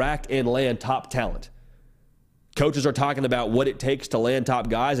to attract and land top talent. Coaches are talking about what it takes to land top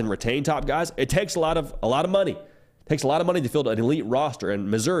guys and retain top guys. It takes a lot of money. It takes a lot of money to field an elite roster.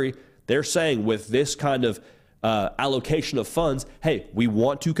 And Missouri, they're saying with this kind of allocation of funds, hey, we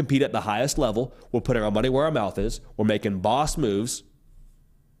want to compete at the highest level. We're putting our money where our mouth is. We're making boss moves.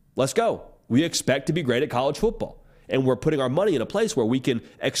 Let's go. We expect to be great at college football. And we're putting our money in a place where we can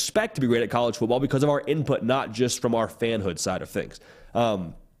expect to be great at college football because of our input, not just from our fanhood side of things.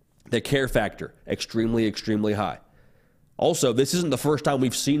 The care factor, extremely, extremely high. Also, this isn't the first time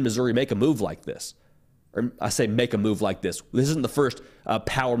we've seen Missouri make a move like this. Or I say make a move like this. This isn't the first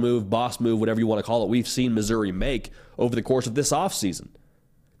power move, boss move, whatever you want to call it, we've seen Missouri make over the course of this offseason.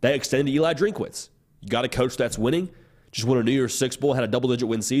 They extended Eli Drinkwitz. You got a coach that's winning, just won a New Year's Six Bowl, had a double-digit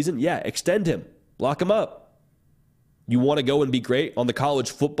win season. Yeah, extend him. Lock him up. You want to go and be great on the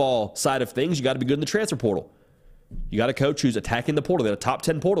college football side of things, you got to be good in the transfer portal. You got a coach who's attacking the portal. They had a top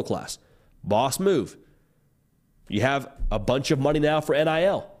 10 portal class. Boss move. You have a bunch of money now for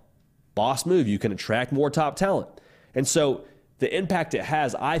NIL. Boss move. You can attract more top talent. And so the impact it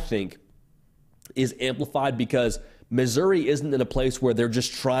has, I think, is amplified because Missouri isn't in a place where they're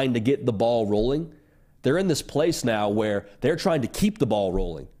just trying to get the ball rolling. They're in this place now where they're trying to keep the ball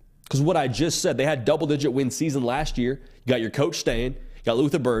rolling. Because what I just said, they had double-digit win season last year. You got your coach staying. You got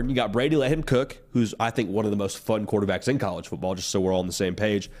Luther Burden. You got Brady Let Him Cook, who's, I think, one of the most fun quarterbacks in college football, just so we're all on the same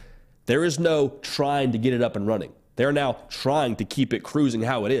page. There is no trying to get it up and running. They're now trying to keep it cruising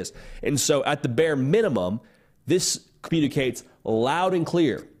how it is. And so at the bare minimum, this communicates loud and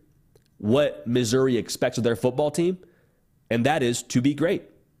clear what Missouri expects of their football team, and that is to be great,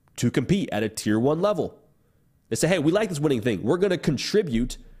 to compete at a Tier 1 level. They say, hey, we like this winning thing. We're going to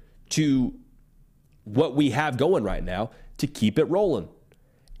contribute to what we have going right now to keep it rolling.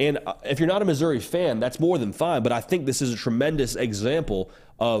 And if you're not a Missouri fan, that's more than fine, but I think this is a tremendous example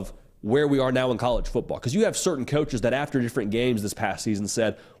of where we are now in college football. Because you have certain coaches that after different games this past season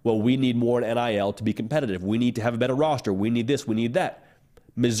said, well, we need more in NIL to be competitive. We need to have a better roster. We need this. We need that.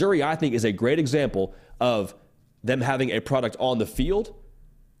 Missouri, I think, is a great example of them having a product on the field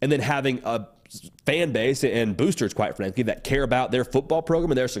and then having a fan base and boosters, quite frankly, that care about their football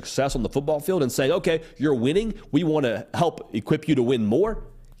program and their success on the football field and saying, okay, you're winning. We want to help equip you to win more.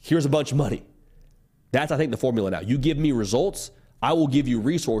 Here's a bunch of money. That's, I think, the formula now. You give me results, I will give you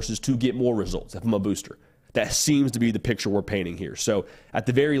resources to get more results if I'm a booster. That seems to be the picture we're painting here. So at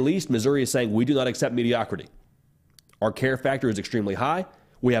the very least, Missouri is saying we do not accept mediocrity. Our care factor is extremely high.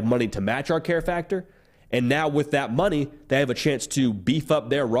 We have money to match our care factor. And now with that money, they have a chance to beef up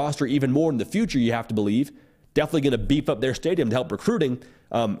their roster even more in the future, you have to believe. Definitely going to beef up their stadium to help recruiting.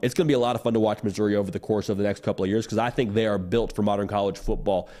 It's going to be a lot of fun to watch Missouri over the course of the next couple of years because I think they are built for modern college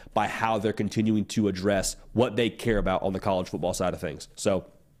football by how they're continuing to address what they care about on the college football side of things. So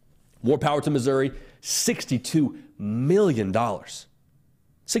more power to Missouri. $62 million.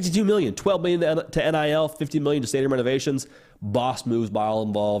 $62 million. $12 million to NIL, $50 million to stadium renovations. Boss moves by all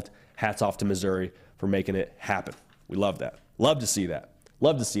involved. Hats off to Missouri for making it happen. We love that. Love to see that.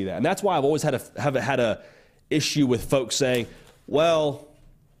 Love to see that. And that's why I've always had a issue with folks saying, well,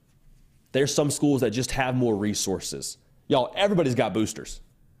 there's some schools that just have more resources. Y'all, everybody's got boosters.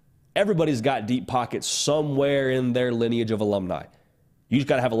 Everybody's got deep pockets somewhere in their lineage of alumni. You just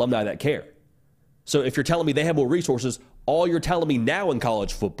got to have alumni that care. So if you're telling me they have more resources, all you're telling me now in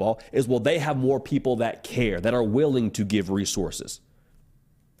college football is, well, they have more people that care, that are willing to give resources.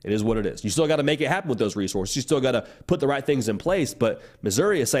 It is what it is. You still got to make it happen with those resources. You still got to put the right things in place. But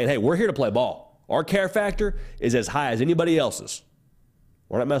Missouri is saying, hey, we're here to play ball. Our care factor is as high as anybody else's.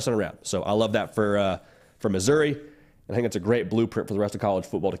 We're not messing around. So I love that for Missouri. And I think it's a great blueprint for the rest of college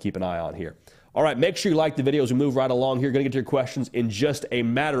football to keep an eye on here. All right, make sure you like the video as we move right along here. Going to get to your questions in just a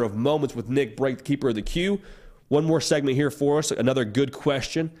matter of moments with Nick Brake, the keeper of the queue. One more segment here for us, another good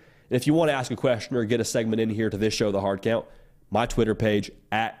question. And if you want to ask a question or get a segment in here to this show, The Hard Count, my Twitter page,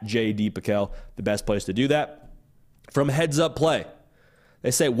 @JDPikel, the best place to do that. From Heads Up Play,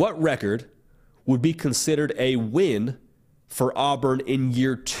 they say, what record would be considered a win for Auburn in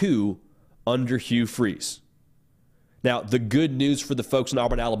year 2 under Hugh Freeze? Now, the good news for the folks in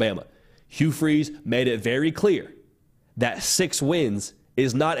Auburn, Alabama, Hugh Freeze made it very clear that 6 wins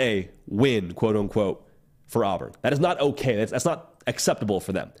is not a win, quote unquote, for Auburn. That is not okay. That's not acceptable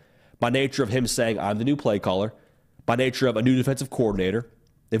for them. By nature of him saying, I'm the new play caller, by nature of a new defensive coordinator,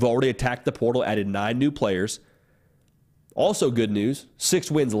 they've already attacked the portal, added 9 new players. Also good news, 6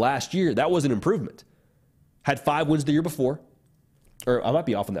 wins last year. That was an improvement. Had 5 wins the year before. Or I might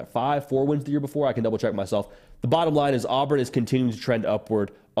be off on that. 4 wins the year before. I can double check myself. The bottom line is Auburn is continuing to trend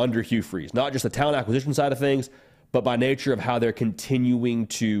upward under Hugh Freeze. Not just the talent acquisition side of things, but by nature of how they're continuing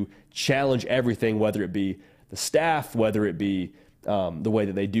to challenge everything, whether it be the staff, whether it be the way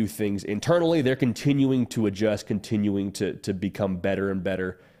that they do things internally. They're continuing to adjust, continuing to become better and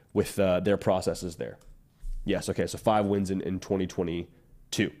better with their processes there. Yes, okay, so 5 wins in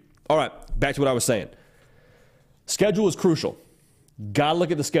 2022. All right, back to what I was saying. Schedule is crucial. Got to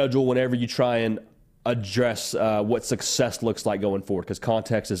look at the schedule whenever you try and address what success looks like going forward, because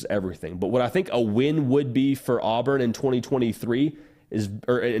context is everything. But what I think a win would be for Auburn in 2023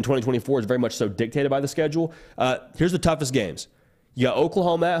 or in 2024 is very much so dictated by the schedule. Here's the toughest games. You got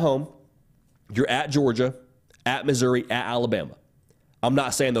Oklahoma at home. You're at Georgia, at Missouri, at Alabama. I'm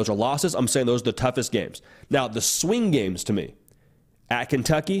not saying those are losses. I'm saying those are the toughest games. Now, the swing games to me, at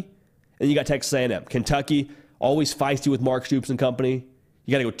Kentucky, and you got Texas A&M. Kentucky, always feisty with Mark Stoops and company.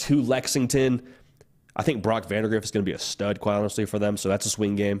 You got to go to Lexington. I think Brock Vandagriff is going to be a stud, quite honestly, for them. So that's a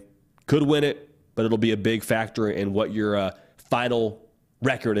swing game. Could win it, but it'll be a big factor in what your final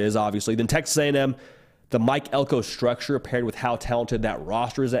record is, obviously. Then Texas A&M, the Mike Elko structure paired with how talented that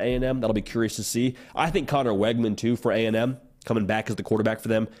roster is at A&M, that'll be curious to see. I think Connor Wegman, too, for A&M, coming back as the quarterback for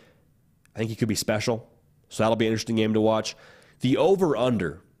them, I think he could be special. So that'll be an interesting game to watch. The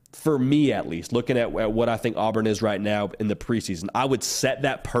over-under for me at least, looking at what I think Auburn is right now in the preseason, I would set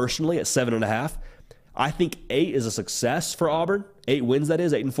that personally at 7.5. I think 8 is a success for Auburn. 8 wins, that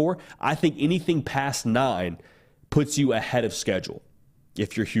is, 8-4. I think anything past 9 puts you ahead of schedule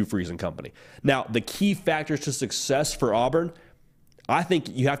if you're Hugh Freeze and company. Now, the key factors to success for Auburn, I think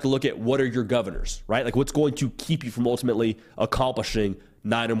you have to look at what are your governors, right? Like what's going to keep you from ultimately accomplishing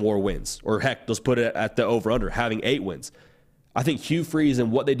 9 or more wins. Or heck, let's put it at the over-under, having 8 wins. I think Hugh Freeze and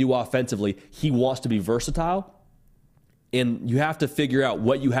what they do offensively, he wants to be versatile. And you have to figure out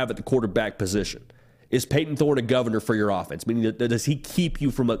what you have at the quarterback position. Is Peyton Thorne a governor for your offense? Meaning, does he keep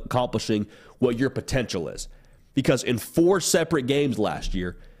you from accomplishing what your potential is? Because in 4 separate games last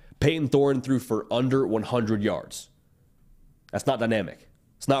year, Peyton Thorne threw for under 100 yards. That's not dynamic.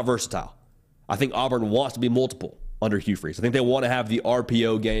 It's not versatile. I think Auburn wants to be multiple under Hugh Freeze. I think they want to have the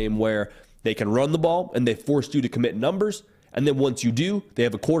RPO game where they can run the ball and they force you to commit numbers. And then once you do, they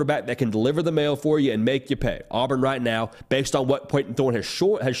have a quarterback that can deliver the mail for you and make you pay. Auburn right now, based on what Peyton Thorne has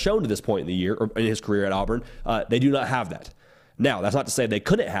shown to this point in the year, or in his career at Auburn, they do not have that. Now, that's not to say they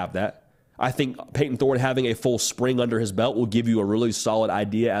couldn't have that. I think Peyton Thorne having a full spring under his belt will give you a really solid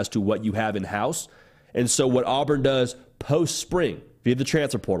idea as to what you have in-house. And so what Auburn does post-spring via the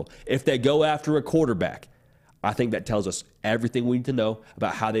transfer portal, if they go after a quarterback, I think that tells us everything we need to know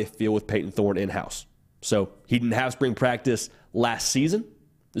about how they feel with Peyton Thorne in-house. So he didn't have spring practice last season.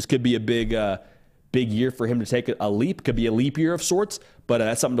 This could be a big year for him to take a leap. Could be a leap year of sorts, but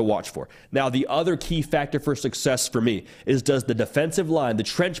that's something to watch for. Now, the other key factor for success for me is, does the defensive line, the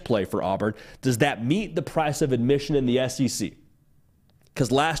trench play for Auburn, does that meet the price of admission in the SEC?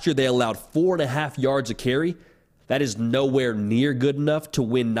 Because last year they allowed 4.5 yards a carry. That is nowhere near good enough to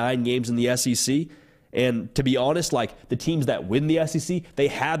win 9 games in the SEC. And to be honest, like the teams that win the SEC, they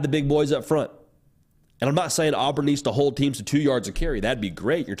have the big boys up front. And I'm not saying Auburn needs to hold teams to 2 yards a carry. That'd be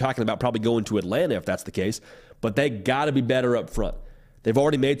great. You're talking about probably going to Atlanta if that's the case. But they got to be better up front. They've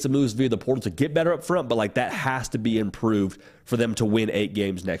already made some moves via the portal to get better up front, but like that has to be improved for them to win 8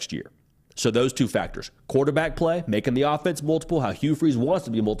 games next year. So those 2 factors, quarterback play, making the offense multiple, how Hugh Freeze wants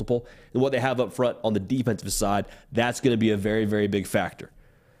to be multiple, and what they have up front on the defensive side, that's going to be a very, very big factor.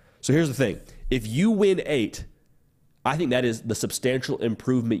 So here's the thing. If you win 8, I think that is the substantial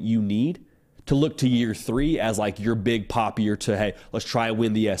improvement you need to look to year 3 as like your big pop year to, hey, let's try and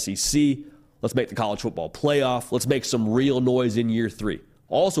win the SEC. Let's make the college football playoff. Let's make some real noise in year 3.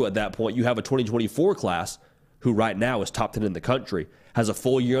 Also at that point, you have a 2024 class who right now is top 10 in the country, has a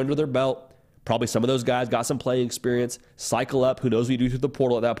full year under their belt. Probably some of those guys got some playing experience, cycle up. Who knows what you do through the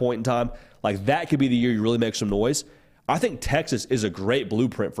portal at that point in time. Like that could be the year you really make some noise. I think Texas is a great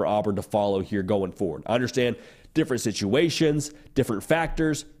blueprint for Auburn to follow here going forward. I understand different situations, different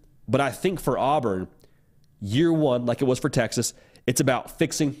factors, but I think for Auburn, year 1, like it was for Texas, it's about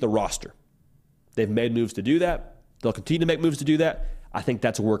fixing the roster. They've made moves to do that. They'll continue to make moves to do that. I think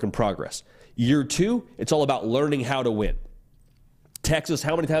that's a work in progress. Year 2, it's all about learning how to win. Texas,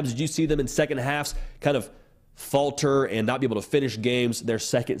 how many times did you see them in second halves kind of falter and not be able to finish games their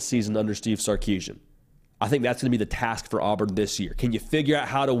second season under Steve Sarkisian? I think that's going to be the task for Auburn this year. Can you figure out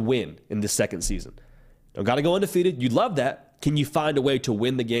how to win in this second season? Don't got to go undefeated. You'd love that. Can you find a way to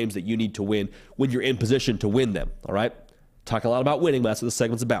win the games that you need to win when you're in position to win them? All right? Talk a lot about winning, but that's what this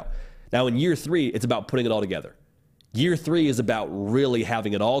segment's about. Now, in year 3, it's about putting it all together. Year 3 is about really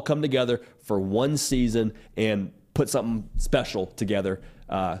having it all come together for one season and put something special together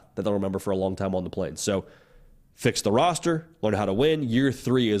that they'll remember for a long time on the plane. So fix the roster, learn how to win. Year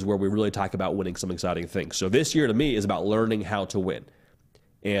 3 is where we really talk about winning some exciting things. So this year, to me, is about learning how to win.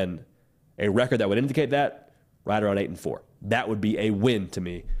 And a record that would indicate that, right around 8-4. That would be a win to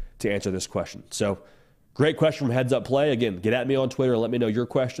me to answer this question. So great question from Heads Up Play. Again, get at me on Twitter and let me know your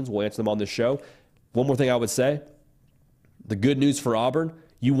questions. We'll answer them on this show. One more thing I would say. The good news for Auburn,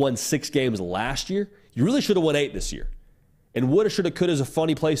 you won 6 games last year. You really should have won 8 this year. And woulda, shoulda, coulda is a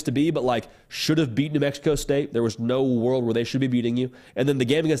funny place to be, but like should have beat New Mexico State. There was no world where they should be beating you. And then the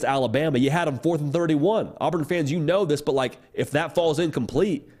game against Alabama, you had them 4th and 31. Auburn fans, you know this, but like if that falls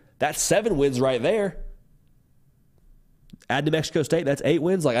incomplete, that's 7 wins right there. Add New Mexico State, that's 8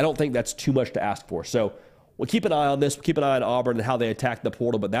 wins. Like I don't think that's too much to ask for. So we'll keep an eye on this. We'll keep an eye on Auburn and how they attack the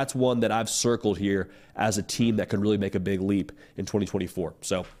portal, but that's one that I've circled here as a team that could really make a big leap in 2024.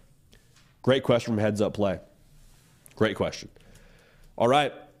 So great question from Heads Up Play. Great question. All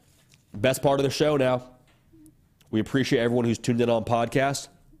right, best part of the show now. We appreciate everyone who's tuned in on podcast.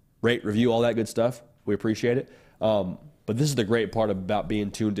 Rate, review, all that good stuff. We appreciate it. But this is the great part about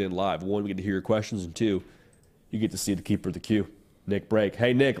being tuned in live. 1, we get to hear your questions, and 2, you get to see the keeper of the queue, Nick Brake.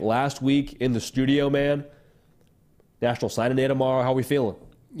 Hey, Nick, last week in the studio, man, National Signing Day tomorrow. How are we feeling?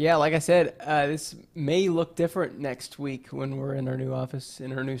 Yeah, like I said, this may look different next week when we're in our new office,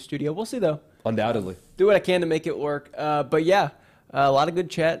 in our new studio. We'll see, though. Undoubtedly. Do what I can to make it work. But, yeah, a lot of good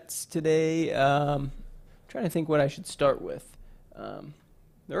chats today. Trying to think what I should start with.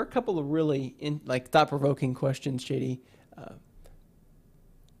 There are a couple of really thought-provoking questions, JD.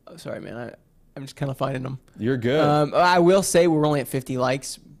 Sorry, man. I'm just kind of finding them. You're good. I will say we're only at 50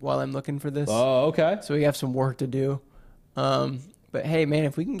 likes while I'm looking for this. Oh, okay. So we have some work to do. But, hey, man,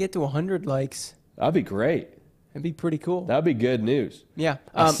 if we can get to 100 likes. That'd be great. It'd be pretty cool. That'd be good news. Yeah.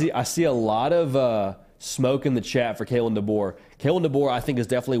 I see a lot of smoke in the chat for Kalen DeBoer. Kalen DeBoer, I think, is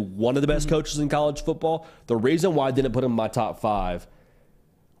definitely one of the best coaches in college football. The reason why I didn't put him in my top 5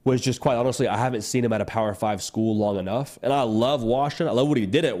 was just, quite honestly, I haven't seen him at a Power 5 school long enough. And I love Washington. I love what he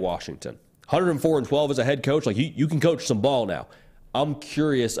did at Washington. 104-12 as a head coach. Like, you can coach some ball now. I'm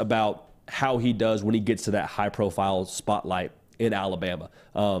curious about how he does when he gets to that high-profile spotlight in Alabama.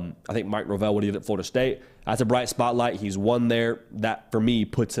 I think Mike Norvell, what he did at Florida State, that's a bright spotlight. He's won there. That, for me,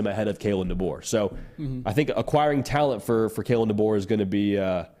 puts him ahead of Kalen DeBoer. So I think acquiring talent for Kalen DeBoer is going to be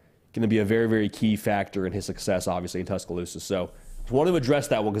a very, very key factor in his success, obviously, in Tuscaloosa. So I wanted to address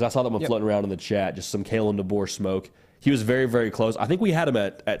that one because I saw that one floating around in the chat, just some Kalen DeBoer smoke. He was very, very close. I think we had him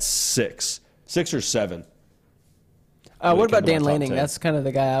at 6 or 7. What about Dan Lanning? That's kind of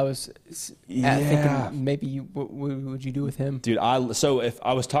the guy I was thinking maybe what would you do with him? Dude, so if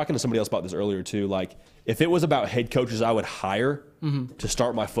I was talking to somebody else about this earlier too, like if it was about head coaches I would hire to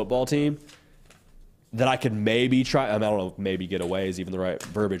start my football team, that I could maybe try. I don't know if maybe get away is even the right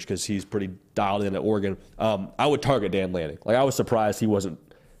verbiage because he's pretty dialed in at Oregon. I would target Dan Lanning. Like I was surprised he wasn't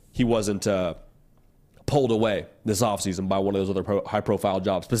pulled away this offseason by one of those other high-profile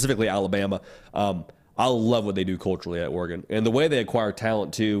jobs, specifically Alabama. I love what they do culturally at Oregon. And the way they acquire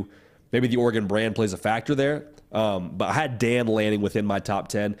talent, too, maybe the Oregon brand plays a factor there. But I had Dan Lanning within my top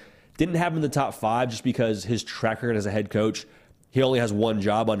 10. Didn't have him in the top 5 just because his track record as a head coach, he only has one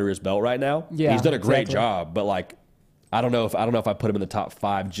job under his belt right now. Yeah, he's done a great job, but like I don't know if I put him in the top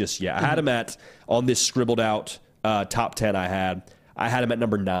 5 just yet. I had him on this scribbled out top 10 I had him at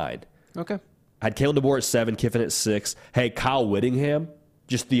number 9. Okay. I had Kalen DeBoer at 7, Kiffin at 6. Hey, Kyle Whittingham,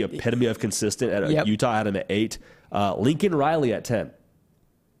 just the epitome of consistent at Utah. I had him at 8. Lincoln Riley at 10.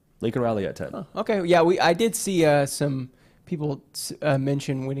 Oh, okay. Yeah, I did see some people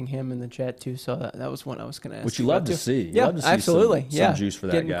mention Whittingham in the chat too, so that was one I was going to ask. Which you love to see. Yeah, absolutely. Some juice for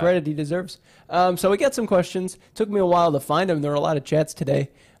that Getting guy. Credit he deserves. So we got some questions. Took me a while to find them. There were a lot of chats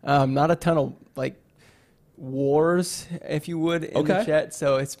today. Not a ton of wars, if you would, in the chat.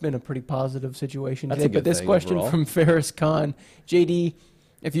 So it's been a pretty positive situation today. But this question overall from Ferris Khan, JD,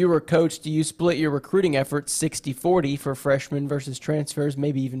 if you were a coach, do you split your recruiting efforts 60-40 for freshmen versus transfers,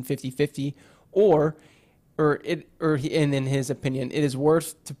 maybe even 50-50, or in his opinion, it is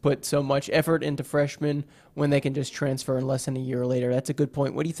worth to put so much effort into freshmen when they can just transfer in less than a year later? That's a good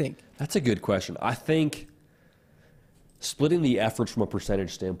point. What do you think? That's a good question. I think splitting the efforts from a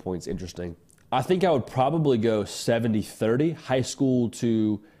percentage standpoint is interesting. I think I would probably go 70-30, high school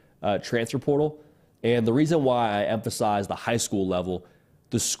to transfer portal. And the reason why I emphasize the high school level,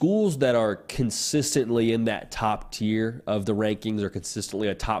 the schools that are consistently in that top tier of the rankings are consistently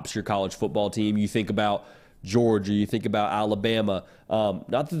a top-tier college football team. You think about Georgia, you think about Alabama.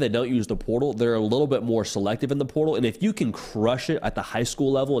 Not that they don't use the portal, they're a little bit more selective in the portal. And if you can crush it at the high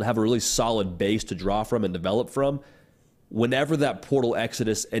school level and have a really solid base to draw from and develop from, whenever that portal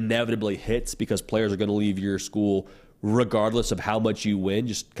exodus inevitably hits, because players are going to leave your school regardless of how much you win,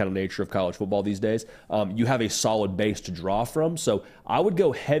 just kind of nature of college football these days, you have a solid base to draw from. So I would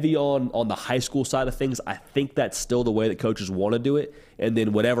go heavy on the high school side of things. I think that's still the way that coaches want to do it. And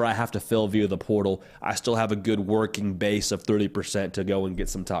then whatever I have to fill via the portal, I still have a good working base of 30% to go and get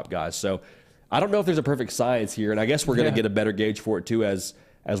some top guys. So I don't know if there's a perfect science here, and I guess we're going to get a better gauge for it too as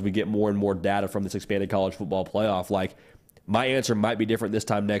we get more and more data from this expanded college football playoff. Like, my answer might be different this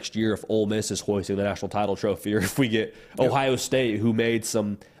time next year if Ole Miss is hoisting the national title trophy, or if we get Ohio State, who made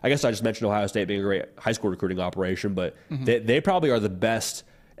some – I guess I just mentioned Ohio State being a great high school recruiting operation, but they probably are the best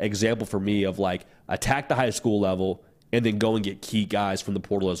example for me of, like, attack the high school level and then go and get key guys from the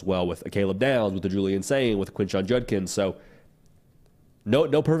portal as well, with a Caleb Downs, with a Julian Sain, with a Quinshon Judkins. So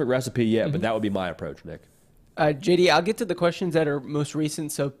no perfect recipe yet, but that would be my approach, Nick. JD, I'll get to the questions that are most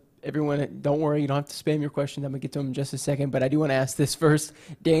recent, so everyone, don't worry, you don't have to spam your questions. I'm going to get to them in just a second, but I do want to ask this first.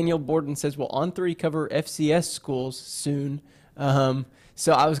 Daniel Borden says, will On3 cover FCS schools soon?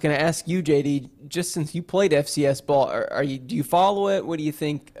 So I was going to ask you, JD, just since you played FCS ball, do you follow it? What do you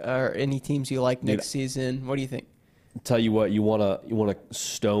think? Are any teams you like next season? What do you think? I'll tell you what, you want a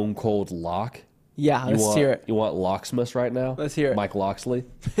stone cold lock? Yeah, let's hear it. You want Locksmith right now? Let's hear it. Mike Loxley.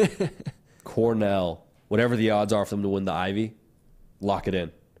 Cornell, whatever the odds are for them to win the Ivy, lock it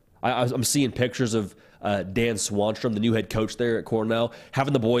in. I'm seeing pictures of Dan Swanstrom, the new head coach there at Cornell,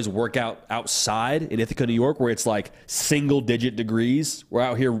 having the boys work out outside in Ithaca, New York, where it's like single-digit degrees. We're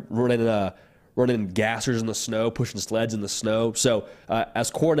out here running gassers in the snow, pushing sleds in the snow. So as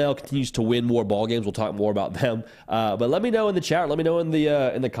Cornell continues to win more ball games, we'll talk more about them. But let me know in the chat. Let me know in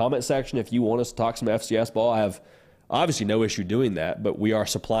the comment section if you want us to talk some FCS ball. I have obviously no issue doing that, but we are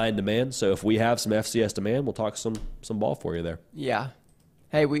supply and demand. So if we have some FCS demand, we'll talk some ball for you there. Yeah.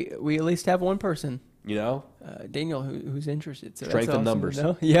 Hey, we at least have one person. You know? Daniel, who's interested. So strength in awesome, numbers. You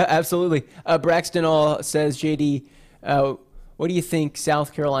know? Yeah, absolutely. Braxton All says, JD, what do you think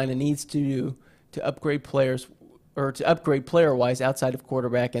South Carolina needs to do to upgrade players or to upgrade player-wise outside of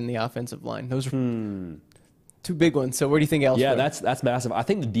quarterback and the offensive line? Those are two big ones. So where do you think else? Yeah, that's massive. I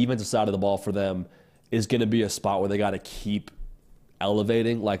think the defensive side of the ball for them is going to be a spot where they got to keep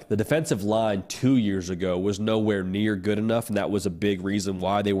elevating. Like the defensive line 2 years ago was nowhere near good enough, and that was a big reason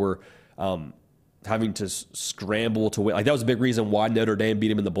why they were having to scramble to win. Like that was a big reason why Notre Dame beat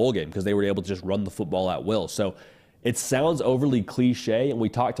them in the bowl game, because they were able to just run the football at will. So it sounds overly cliche, and we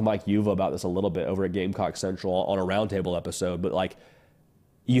talked to Mike Yuva about this a little bit over at Gamecock Central on a roundtable episode, but like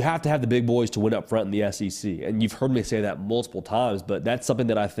you have to have the big boys to win up front in the SEC. And you've heard me say that multiple times, but that's something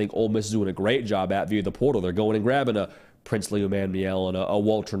that I think Ole Miss is doing a great job at via the portal. They're going and grabbing a Princely Umanmiel and a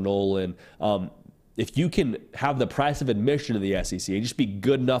Walter Nolan. If you can have the price of admission to the SEC and just be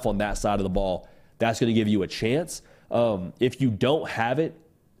good enough on that side of the ball, that's going to give you a chance. If you don't have it,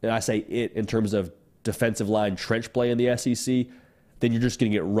 and I say it in terms of defensive line trench play in the SEC, then you're just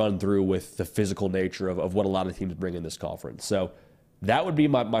going to get run through with the physical nature of what a lot of teams bring in this conference. So that would be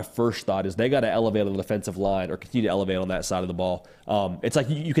my first thought, is they got to elevate on the defensive line or continue to elevate on that side of the ball. It's like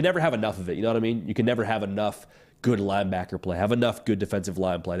you can never have enough of it. You know what I mean? You can never have enough good linebacker play, have enough good defensive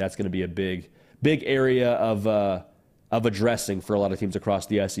line play. That's going to be a big area of addressing for a lot of teams across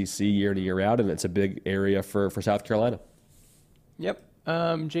the SEC year in and year out, and it's a big area for South Carolina. Yep.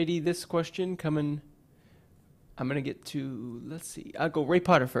 JD, this question coming, I'm going to get to, let's see. I'll go Ray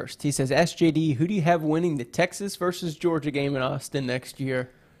Potter first. He says, ask JD, who do you have winning the Texas versus Georgia game in Austin next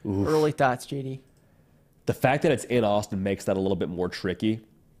year? Oof. Early thoughts, JD. The fact that it's in Austin makes that a little bit more tricky.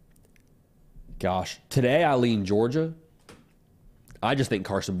 Gosh, today I lean Georgia. I just think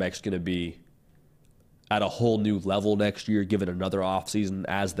Carson Beck's going to be at a whole new level next year, given another offseason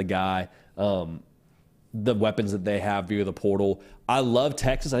as the guy. The weapons that they have via the portal. I love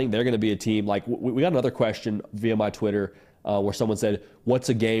Texas. I think they're going to be a team. Like we got another question via my Twitter where someone said, what's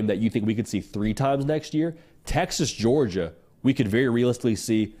a game that you think we could see 3 times next year? Texas, Georgia, we could very realistically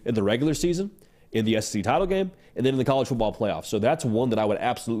see in the regular season, in the SEC title game, and then in the college football playoffs. So that's one that I would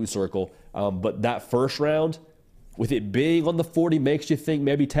absolutely circle. But that first round, with it being on the 40, makes you think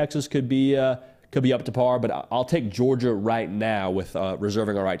maybe Texas could be up to par. But I'll take Georgia right now with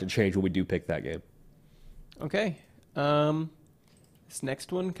reserving our right to change when we do pick that game. Okay. This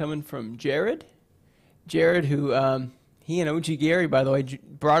next one coming from Jared. Jared, who he and OG Gary, by the way,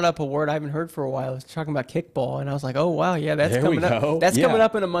 brought up a word I haven't heard for a while. He's talking about kickball, and I was like, oh wow, yeah, that's coming up. That's coming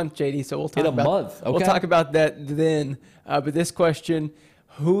up in a month, JD. So we'll talk about month. Okay. We'll talk about that then. But this question: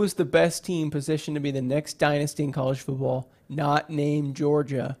 who is the best team positioned to be the next dynasty in college football? Not named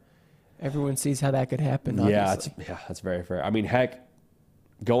Georgia. Everyone sees how that could happen. Obviously. Yeah, that's very fair. I mean, heck,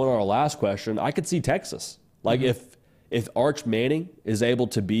 going on our last question, I could see Texas. Like if Arch Manning is able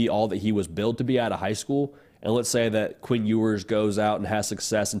to be all that he was billed to be out of high school, and let's say that Quinn Ewers goes out and has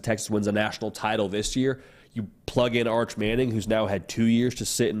success and Texas wins a national title this year, you plug in Arch Manning, who's now had 2 years to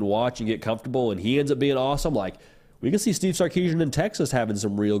sit and watch and get comfortable, and he ends up being awesome. Like, we can see Steve Sarkisian in Texas having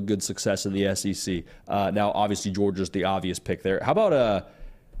some real good success in the SEC. Now, obviously, Georgia's the obvious pick there. How about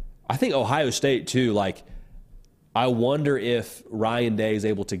I think Ohio State, too. Like, I wonder if Ryan Day is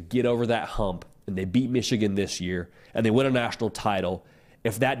able to get over that hump, and they beat Michigan this year, and they win a national title,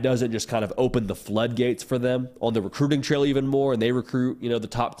 if that doesn't just kind of open the floodgates for them on the recruiting trail even more, and they recruit, the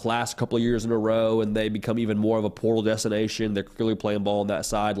top class a couple of years in a row, and they become even more of a portal destination. They're clearly playing ball on that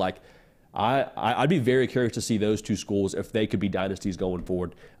side. Like, I'd be very curious to see those two schools if they could be dynasties going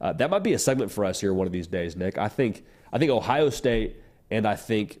forward. That might be a segment for us here one of these days, Nick. I think Ohio State and I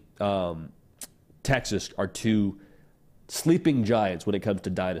think Texas are two sleeping giants when it comes to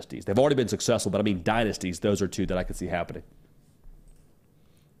dynasties. They've already been successful, but I mean dynasties, those are two that I could see happening.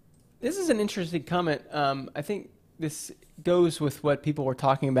 This is an interesting comment. I think this goes with what people were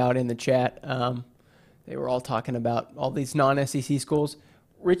talking about in the chat. They were all talking about all these non-SEC schools.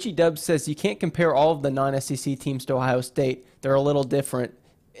 Richie Dubs says you can't compare all of the non-SEC teams to Ohio State. They're a little different.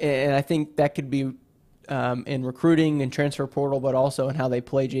 and I think that could be in recruiting and transfer portal, but also in how they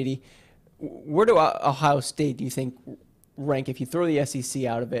play, JD. Where do Ohio State, do you think, rank, if you throw the SEC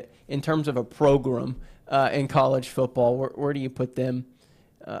out of it, in terms of a program in college football? Where do you put them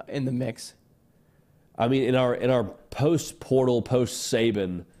in the mix? I mean, in our post-portal,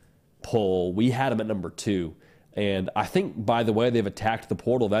 post-Saban poll, we had them at number 2. And I think by the way they've attacked the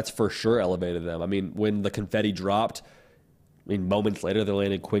portal, that's for sure elevated them. I mean, when the confetti dropped, moments later they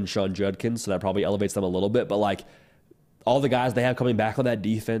landed Quinshon Judkins, so that probably elevates them a little bit. But, like, all the guys they have coming back on that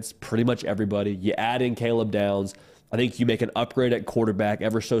defense, pretty much everybody. You add in Caleb Downs. I think you make an upgrade at quarterback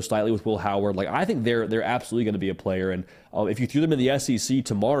ever so slightly with Will Howard. Like, I think they're absolutely going to be a player. And if you threw them in the SEC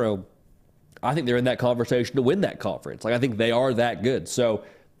tomorrow, I think they're in that conversation to win that conference. Like, I think they are that good. So,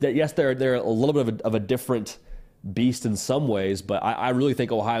 yes, they're a little bit of a different beast in some ways, but I really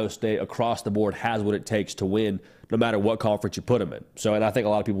think Ohio State across the board has what it takes to win no matter what conference you put them in. So, and I think a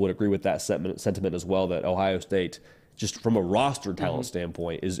lot of people would agree with that sentiment as well, that Ohio State, just from a roster talent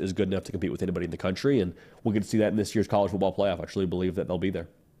standpoint, is good enough to compete with anybody in the country. And we're going to see that in this year's college football playoff. I truly believe that they'll be there.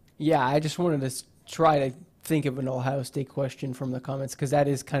 Yeah, I just wanted to try to think of an Ohio State question from the comments, because that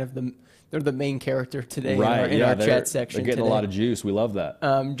is kind of they're the main character today in our chat section. They're getting today. A lot of juice. We love that.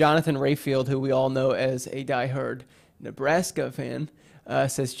 Jonathan Rayfield, who we all know as a diehard Nebraska fan,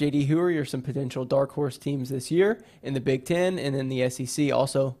 says, JD, who are some potential dark horse teams this year in the Big Ten and in the SEC?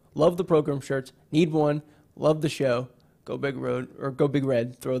 Also, love the program shirts. Need one. Love the show. Go Big Road, or Go Big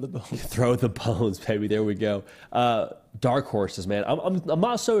Red. Throw the bones. Throw the bones, baby. There we go. Dark horses, man. I'm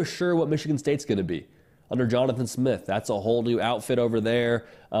not so sure what Michigan State's going to be under Jonathan Smith. That's a whole new outfit over there.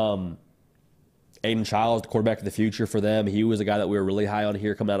 Aiden Childs, the quarterback of the future for them. He was a guy that we were really high on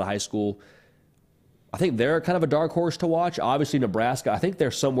here coming out of high school. I think they're kind of a dark horse to watch. Obviously, Nebraska, I think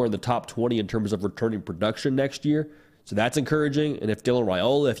they're somewhere in the top 20 in terms of returning production next year. So that's encouraging. And if Dylan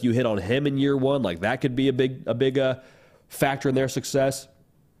Raiola, if you hit on him in year one, like that could be a big factor in their success.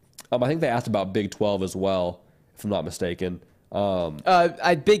 I think they asked about Big 12 as well, if I'm not mistaken.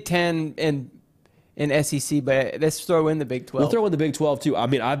 Big 10 and SEC, but let's throw in the Big 12. We'll throw in the Big 12 too. I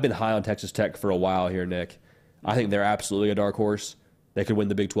mean, I've been high on Texas Tech for a while here, Nick. I think they're absolutely a dark horse. They could win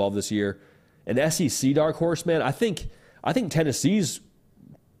the Big 12 this year. An SEC dark horse, man, I think Tennessee's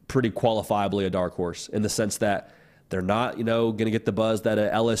pretty qualifiably a dark horse in the sense that they're not, going to get the buzz that a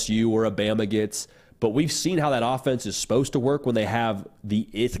LSU or a Bama gets. But we've seen how that offense is supposed to work when they have the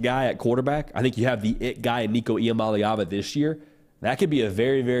it guy at quarterback. I think you have the it guy in Nico Iamaleava this year. That could be a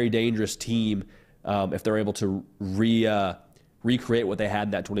very, very dangerous team if they're able to recreate what they had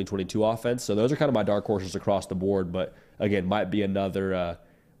in that 2022 offense. So those are kind of my dark horses across the board. But again, might be another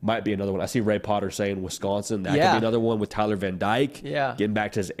one. I see Ray Potter saying Wisconsin. That could be another one with Tyler Van Dyke. Yeah. Getting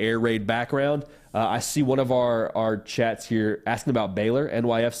back to his air raid background. I see one of our chats here asking about Baylor.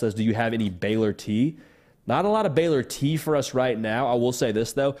 NYF says, do you have any Baylor tea? Not a lot of Baylor tea for us right now. I will say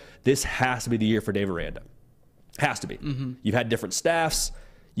this, though. This has to be the year for Dave Aranda. Has to be. Mm-hmm. You've had different staffs.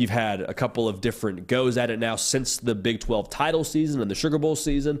 You've had a couple of different goes at it now since the Big 12 title season and the Sugar Bowl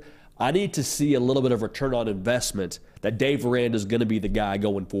season. I need to see a little bit of return on investment that Dave Aranda is going to be the guy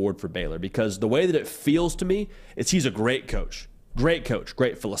going forward for Baylor, because the way that it feels to me is he's a great coach, great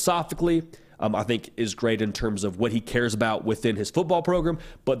philosophically. I think is great in terms of what he cares about within his football program,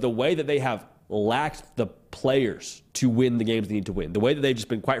 but the way that they have lacked the players to win the games they need to win, the way that they've just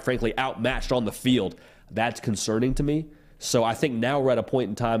been, quite frankly, outmatched on the field, that's concerning to me. So I think now we're at a point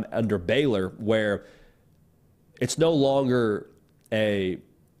in time under Baylor where it's no longer you're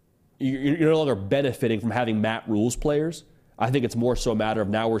no longer benefiting from having Matt Rule's players. I think it's more so a matter of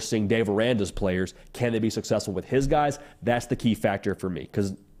now we're seeing Dave Aranda's players. Can they be successful with his guys? That's the key factor for me,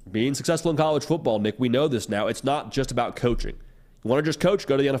 because being successful in college football, Nick, we know this now, it's not just about coaching. You want to just coach,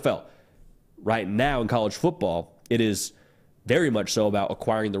 go to the NFL. Right now in college football, it is very much so about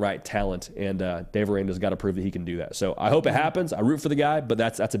acquiring the right talent, and Dave Aranda's got to prove that he can do that. So I hope it happens. I root for the guy, but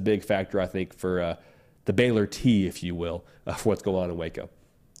that's a big factor, I think, for the Baylor T, if you will, for what's going on in Waco.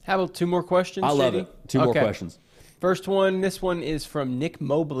 How about 2 more questions, I love JD? it. 2 more questions. First one, this one is from Nick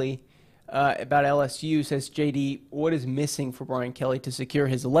Mobley about LSU. Says, JD, what is missing for Brian Kelly to secure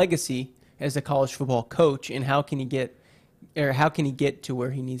his legacy as a college football coach, and how can he get to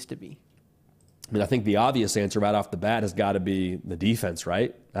where he needs to be? I mean, I think the obvious answer right off the bat has got to be the defense,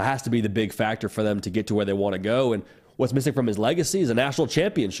 right? That has to be the big factor for them to get to where they want to go. And what's missing from his legacy is a national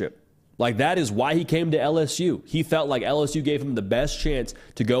championship. Like, that is why he came to LSU. He felt like LSU gave him the best chance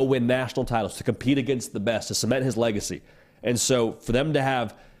to go win national titles, to compete against the best, to cement his legacy. And so for them to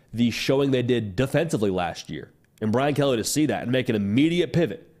have the showing they did defensively last year, and Brian Kelly to see that and make an immediate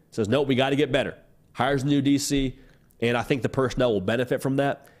pivot, says, nope, we got to get better. Hires a new DC, And I think the personnel will benefit from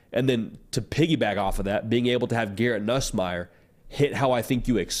that. And then to piggyback off of that, being able to have Garrett Nussmeier hit how I think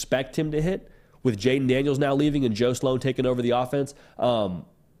you expect him to hit, with Jaden Daniels now leaving and Joe Sloan taking over the offense,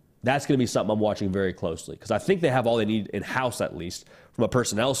 that's going to be something I'm watching very closely, because I think they have all they need in-house, at least, from a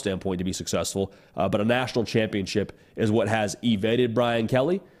personnel standpoint, to be successful. But a national championship is what has evaded Brian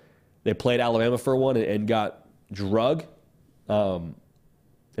Kelly. They played Alabama for one and got drug.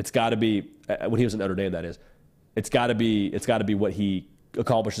 It's got to be, when he was at Notre Dame, that is. It's got to be what he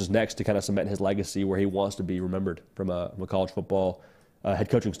accomplishes next to kind of cement his legacy where he wants to be remembered from a college football head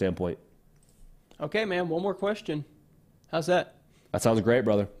coaching standpoint. Okay, man, one more question. How's that? That sounds great,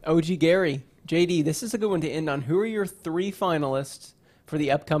 brother. OG Gary, JD, this is a good one to end on. Who are your 3 finalists for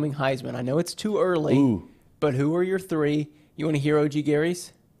the upcoming Heisman? I know it's too early, but who are your 3? You want to hear OG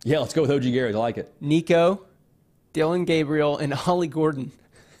Gary's? Yeah, let's go with OG Gary's. I like it. Nico, Dylan Gabriel, and Ollie Gordon.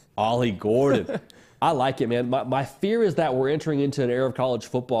 Ollie Gordon. I like it, man. My fear is that we're entering into an era of college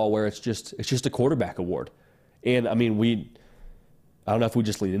football where it's just a quarterback award. And, I mean, I don't know if we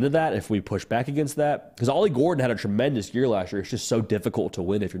just lean into that, if we push back against that. Because Ollie Gordon had a tremendous year last year. It's just so difficult to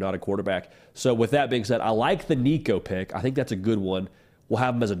win if you're not a quarterback. So with that being said, I like the Nico pick. I think that's a good one. We'll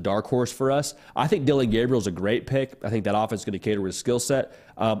have him as a dark horse for us. I think Dylan Gabriel's a great pick. I think that offense is going to cater to his skill set.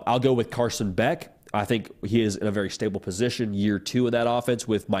 I'll go with Carson Beck. I think he is in a very stable position, year 2 in that offense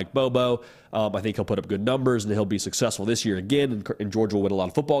with Mike Bobo. I think he'll put up good numbers, and he'll be successful this year again, and Georgia will win a lot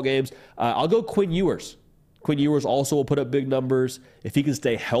of football games. I'll go Quinn Ewers. Quinn Ewers also will put up big numbers. If he can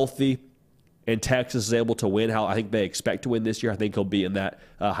stay healthy and Texas is able to win how I think they expect to win this year, I think he'll be in that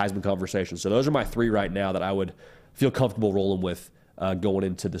Heisman conversation. So those are my 3 right now that I would feel comfortable rolling with going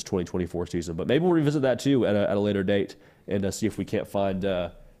into this 2024 season. But maybe we'll revisit that too at a later date and see if we can't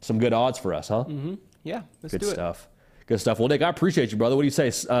find some good odds for us, huh? Mm-hmm. Yeah, let's good do stuff. Good stuff. Well, Nick, I appreciate you, brother. What do you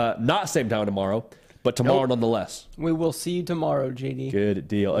say? Not same time tomorrow, but tomorrow nonetheless. We will see you tomorrow, JD. Good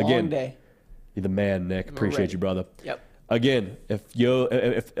deal. Long Again, day. You're the man, Nick. Appreciate you, brother. Yep. Again, if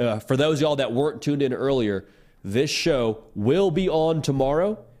for those of y'all that weren't tuned in earlier, this show will be on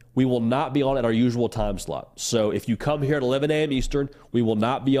tomorrow. We will not be on at our usual time slot. So if you come here at 11 a.m. Eastern, we will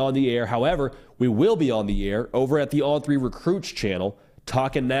not be on the air. However, we will be on the air over at the On 3 Recruits channel,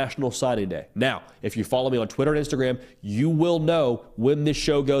 talking National Signing Day. Now, if you follow me on Twitter and Instagram, you will know when this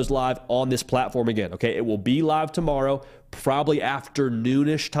show goes live on this platform again, okay? It will be live tomorrow, probably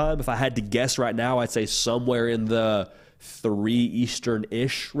afternoonish time. If I had to guess right now, I'd say somewhere in the 3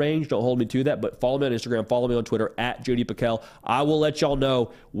 Eastern-ish range. Don't hold me to that, but follow me on Instagram, follow me on Twitter, at JD Pickell. I will let y'all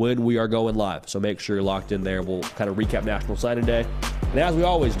know when we are going live, so make sure you're locked in there. We'll kind of recap National Signing Day. And as we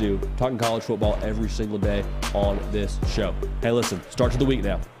always do, talking college football every single day on this show. Hey, listen, start to the week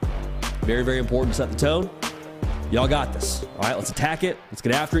now. Very, very important to set the tone. Y'all got this. All right, let's attack it. Let's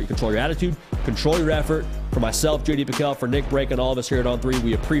get after it. Control your attitude. Control your effort. For myself, JD Pickell, for Nick Brake, and all of us here at On 3,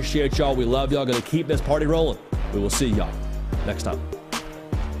 we appreciate y'all. We love y'all. Going to keep this party rolling. We will see y'all next time.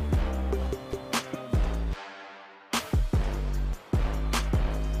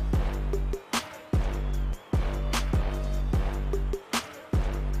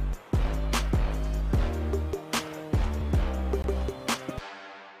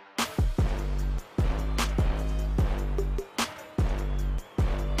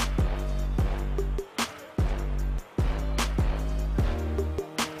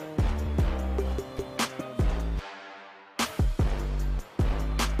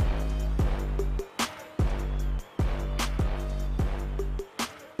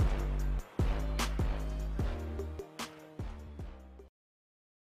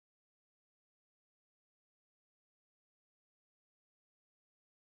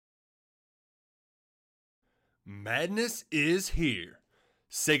 Madness is here.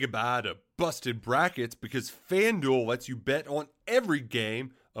 Say goodbye to busted brackets because FanDuel lets you bet on every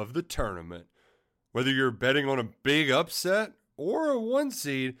game of the tournament. Whether you're betting on a big upset or a 1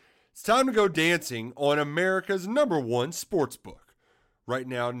 seed, it's time to go dancing on America's #1 sportsbook. Right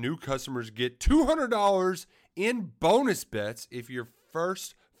now, new customers get $200 in bonus bets if your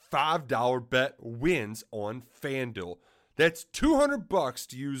first $5 bet wins on FanDuel. That's $200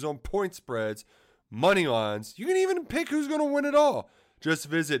 to use on point spreads, money lines. You can even pick who's going to win it all. Just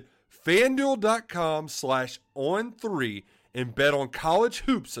visit FanDuel.com/on3 and bet on college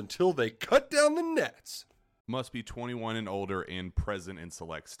hoops until they cut down the nets. Must be 21 and older and present in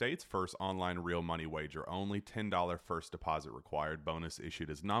select states. First online real money wager only. $10 first deposit required. Bonus issued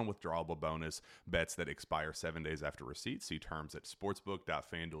as non-withdrawable bonus. Bets that expire 7 days after receipt. See terms at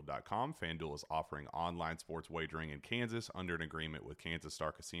sportsbook.fanduel.com. FanDuel is offering online sports wagering in Kansas under an agreement with Kansas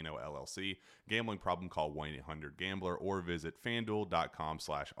Star Casino LLC. Gambling problem? Call 1-800-GAMBLER or visit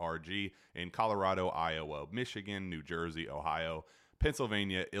fanduel.com/RG. In Colorado, Iowa, Michigan, New Jersey, Ohio,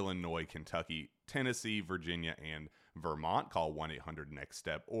 Pennsylvania, Illinois, Kentucky, Tennessee, Virginia, and Vermont. Call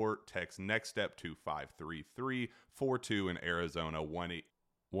 1-800-NEXT-STEP or text NEXT-STEP to 53342. In Arizona,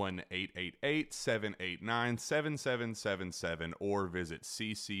 1-888-789-7777 or visit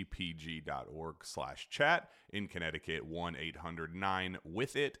ccpg.org/chat. In Connecticut,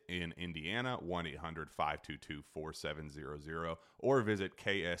 1-800-9-WITH-IT. In Indiana, 1-800-522-4700 or visit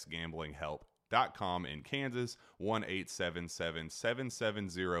ksgamblinghelp.com. In Kansas,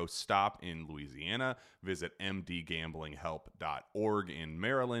 1-877-770-STOP. In Louisiana, visit mdgamblinghelp.org. In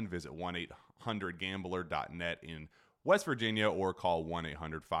Maryland, visit 1-800-gambler.net. In West Virginia, or call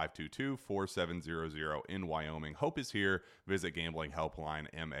 1-800-522-4700. In Wyoming, Hope is here. Visit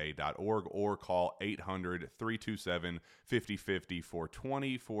gamblinghelplinema.org or call 800-327-5050 for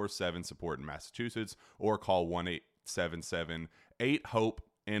 24/7 support in Massachusetts, or call 1-877-8-HOPE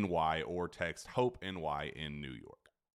NY or text HOPE NY in New York.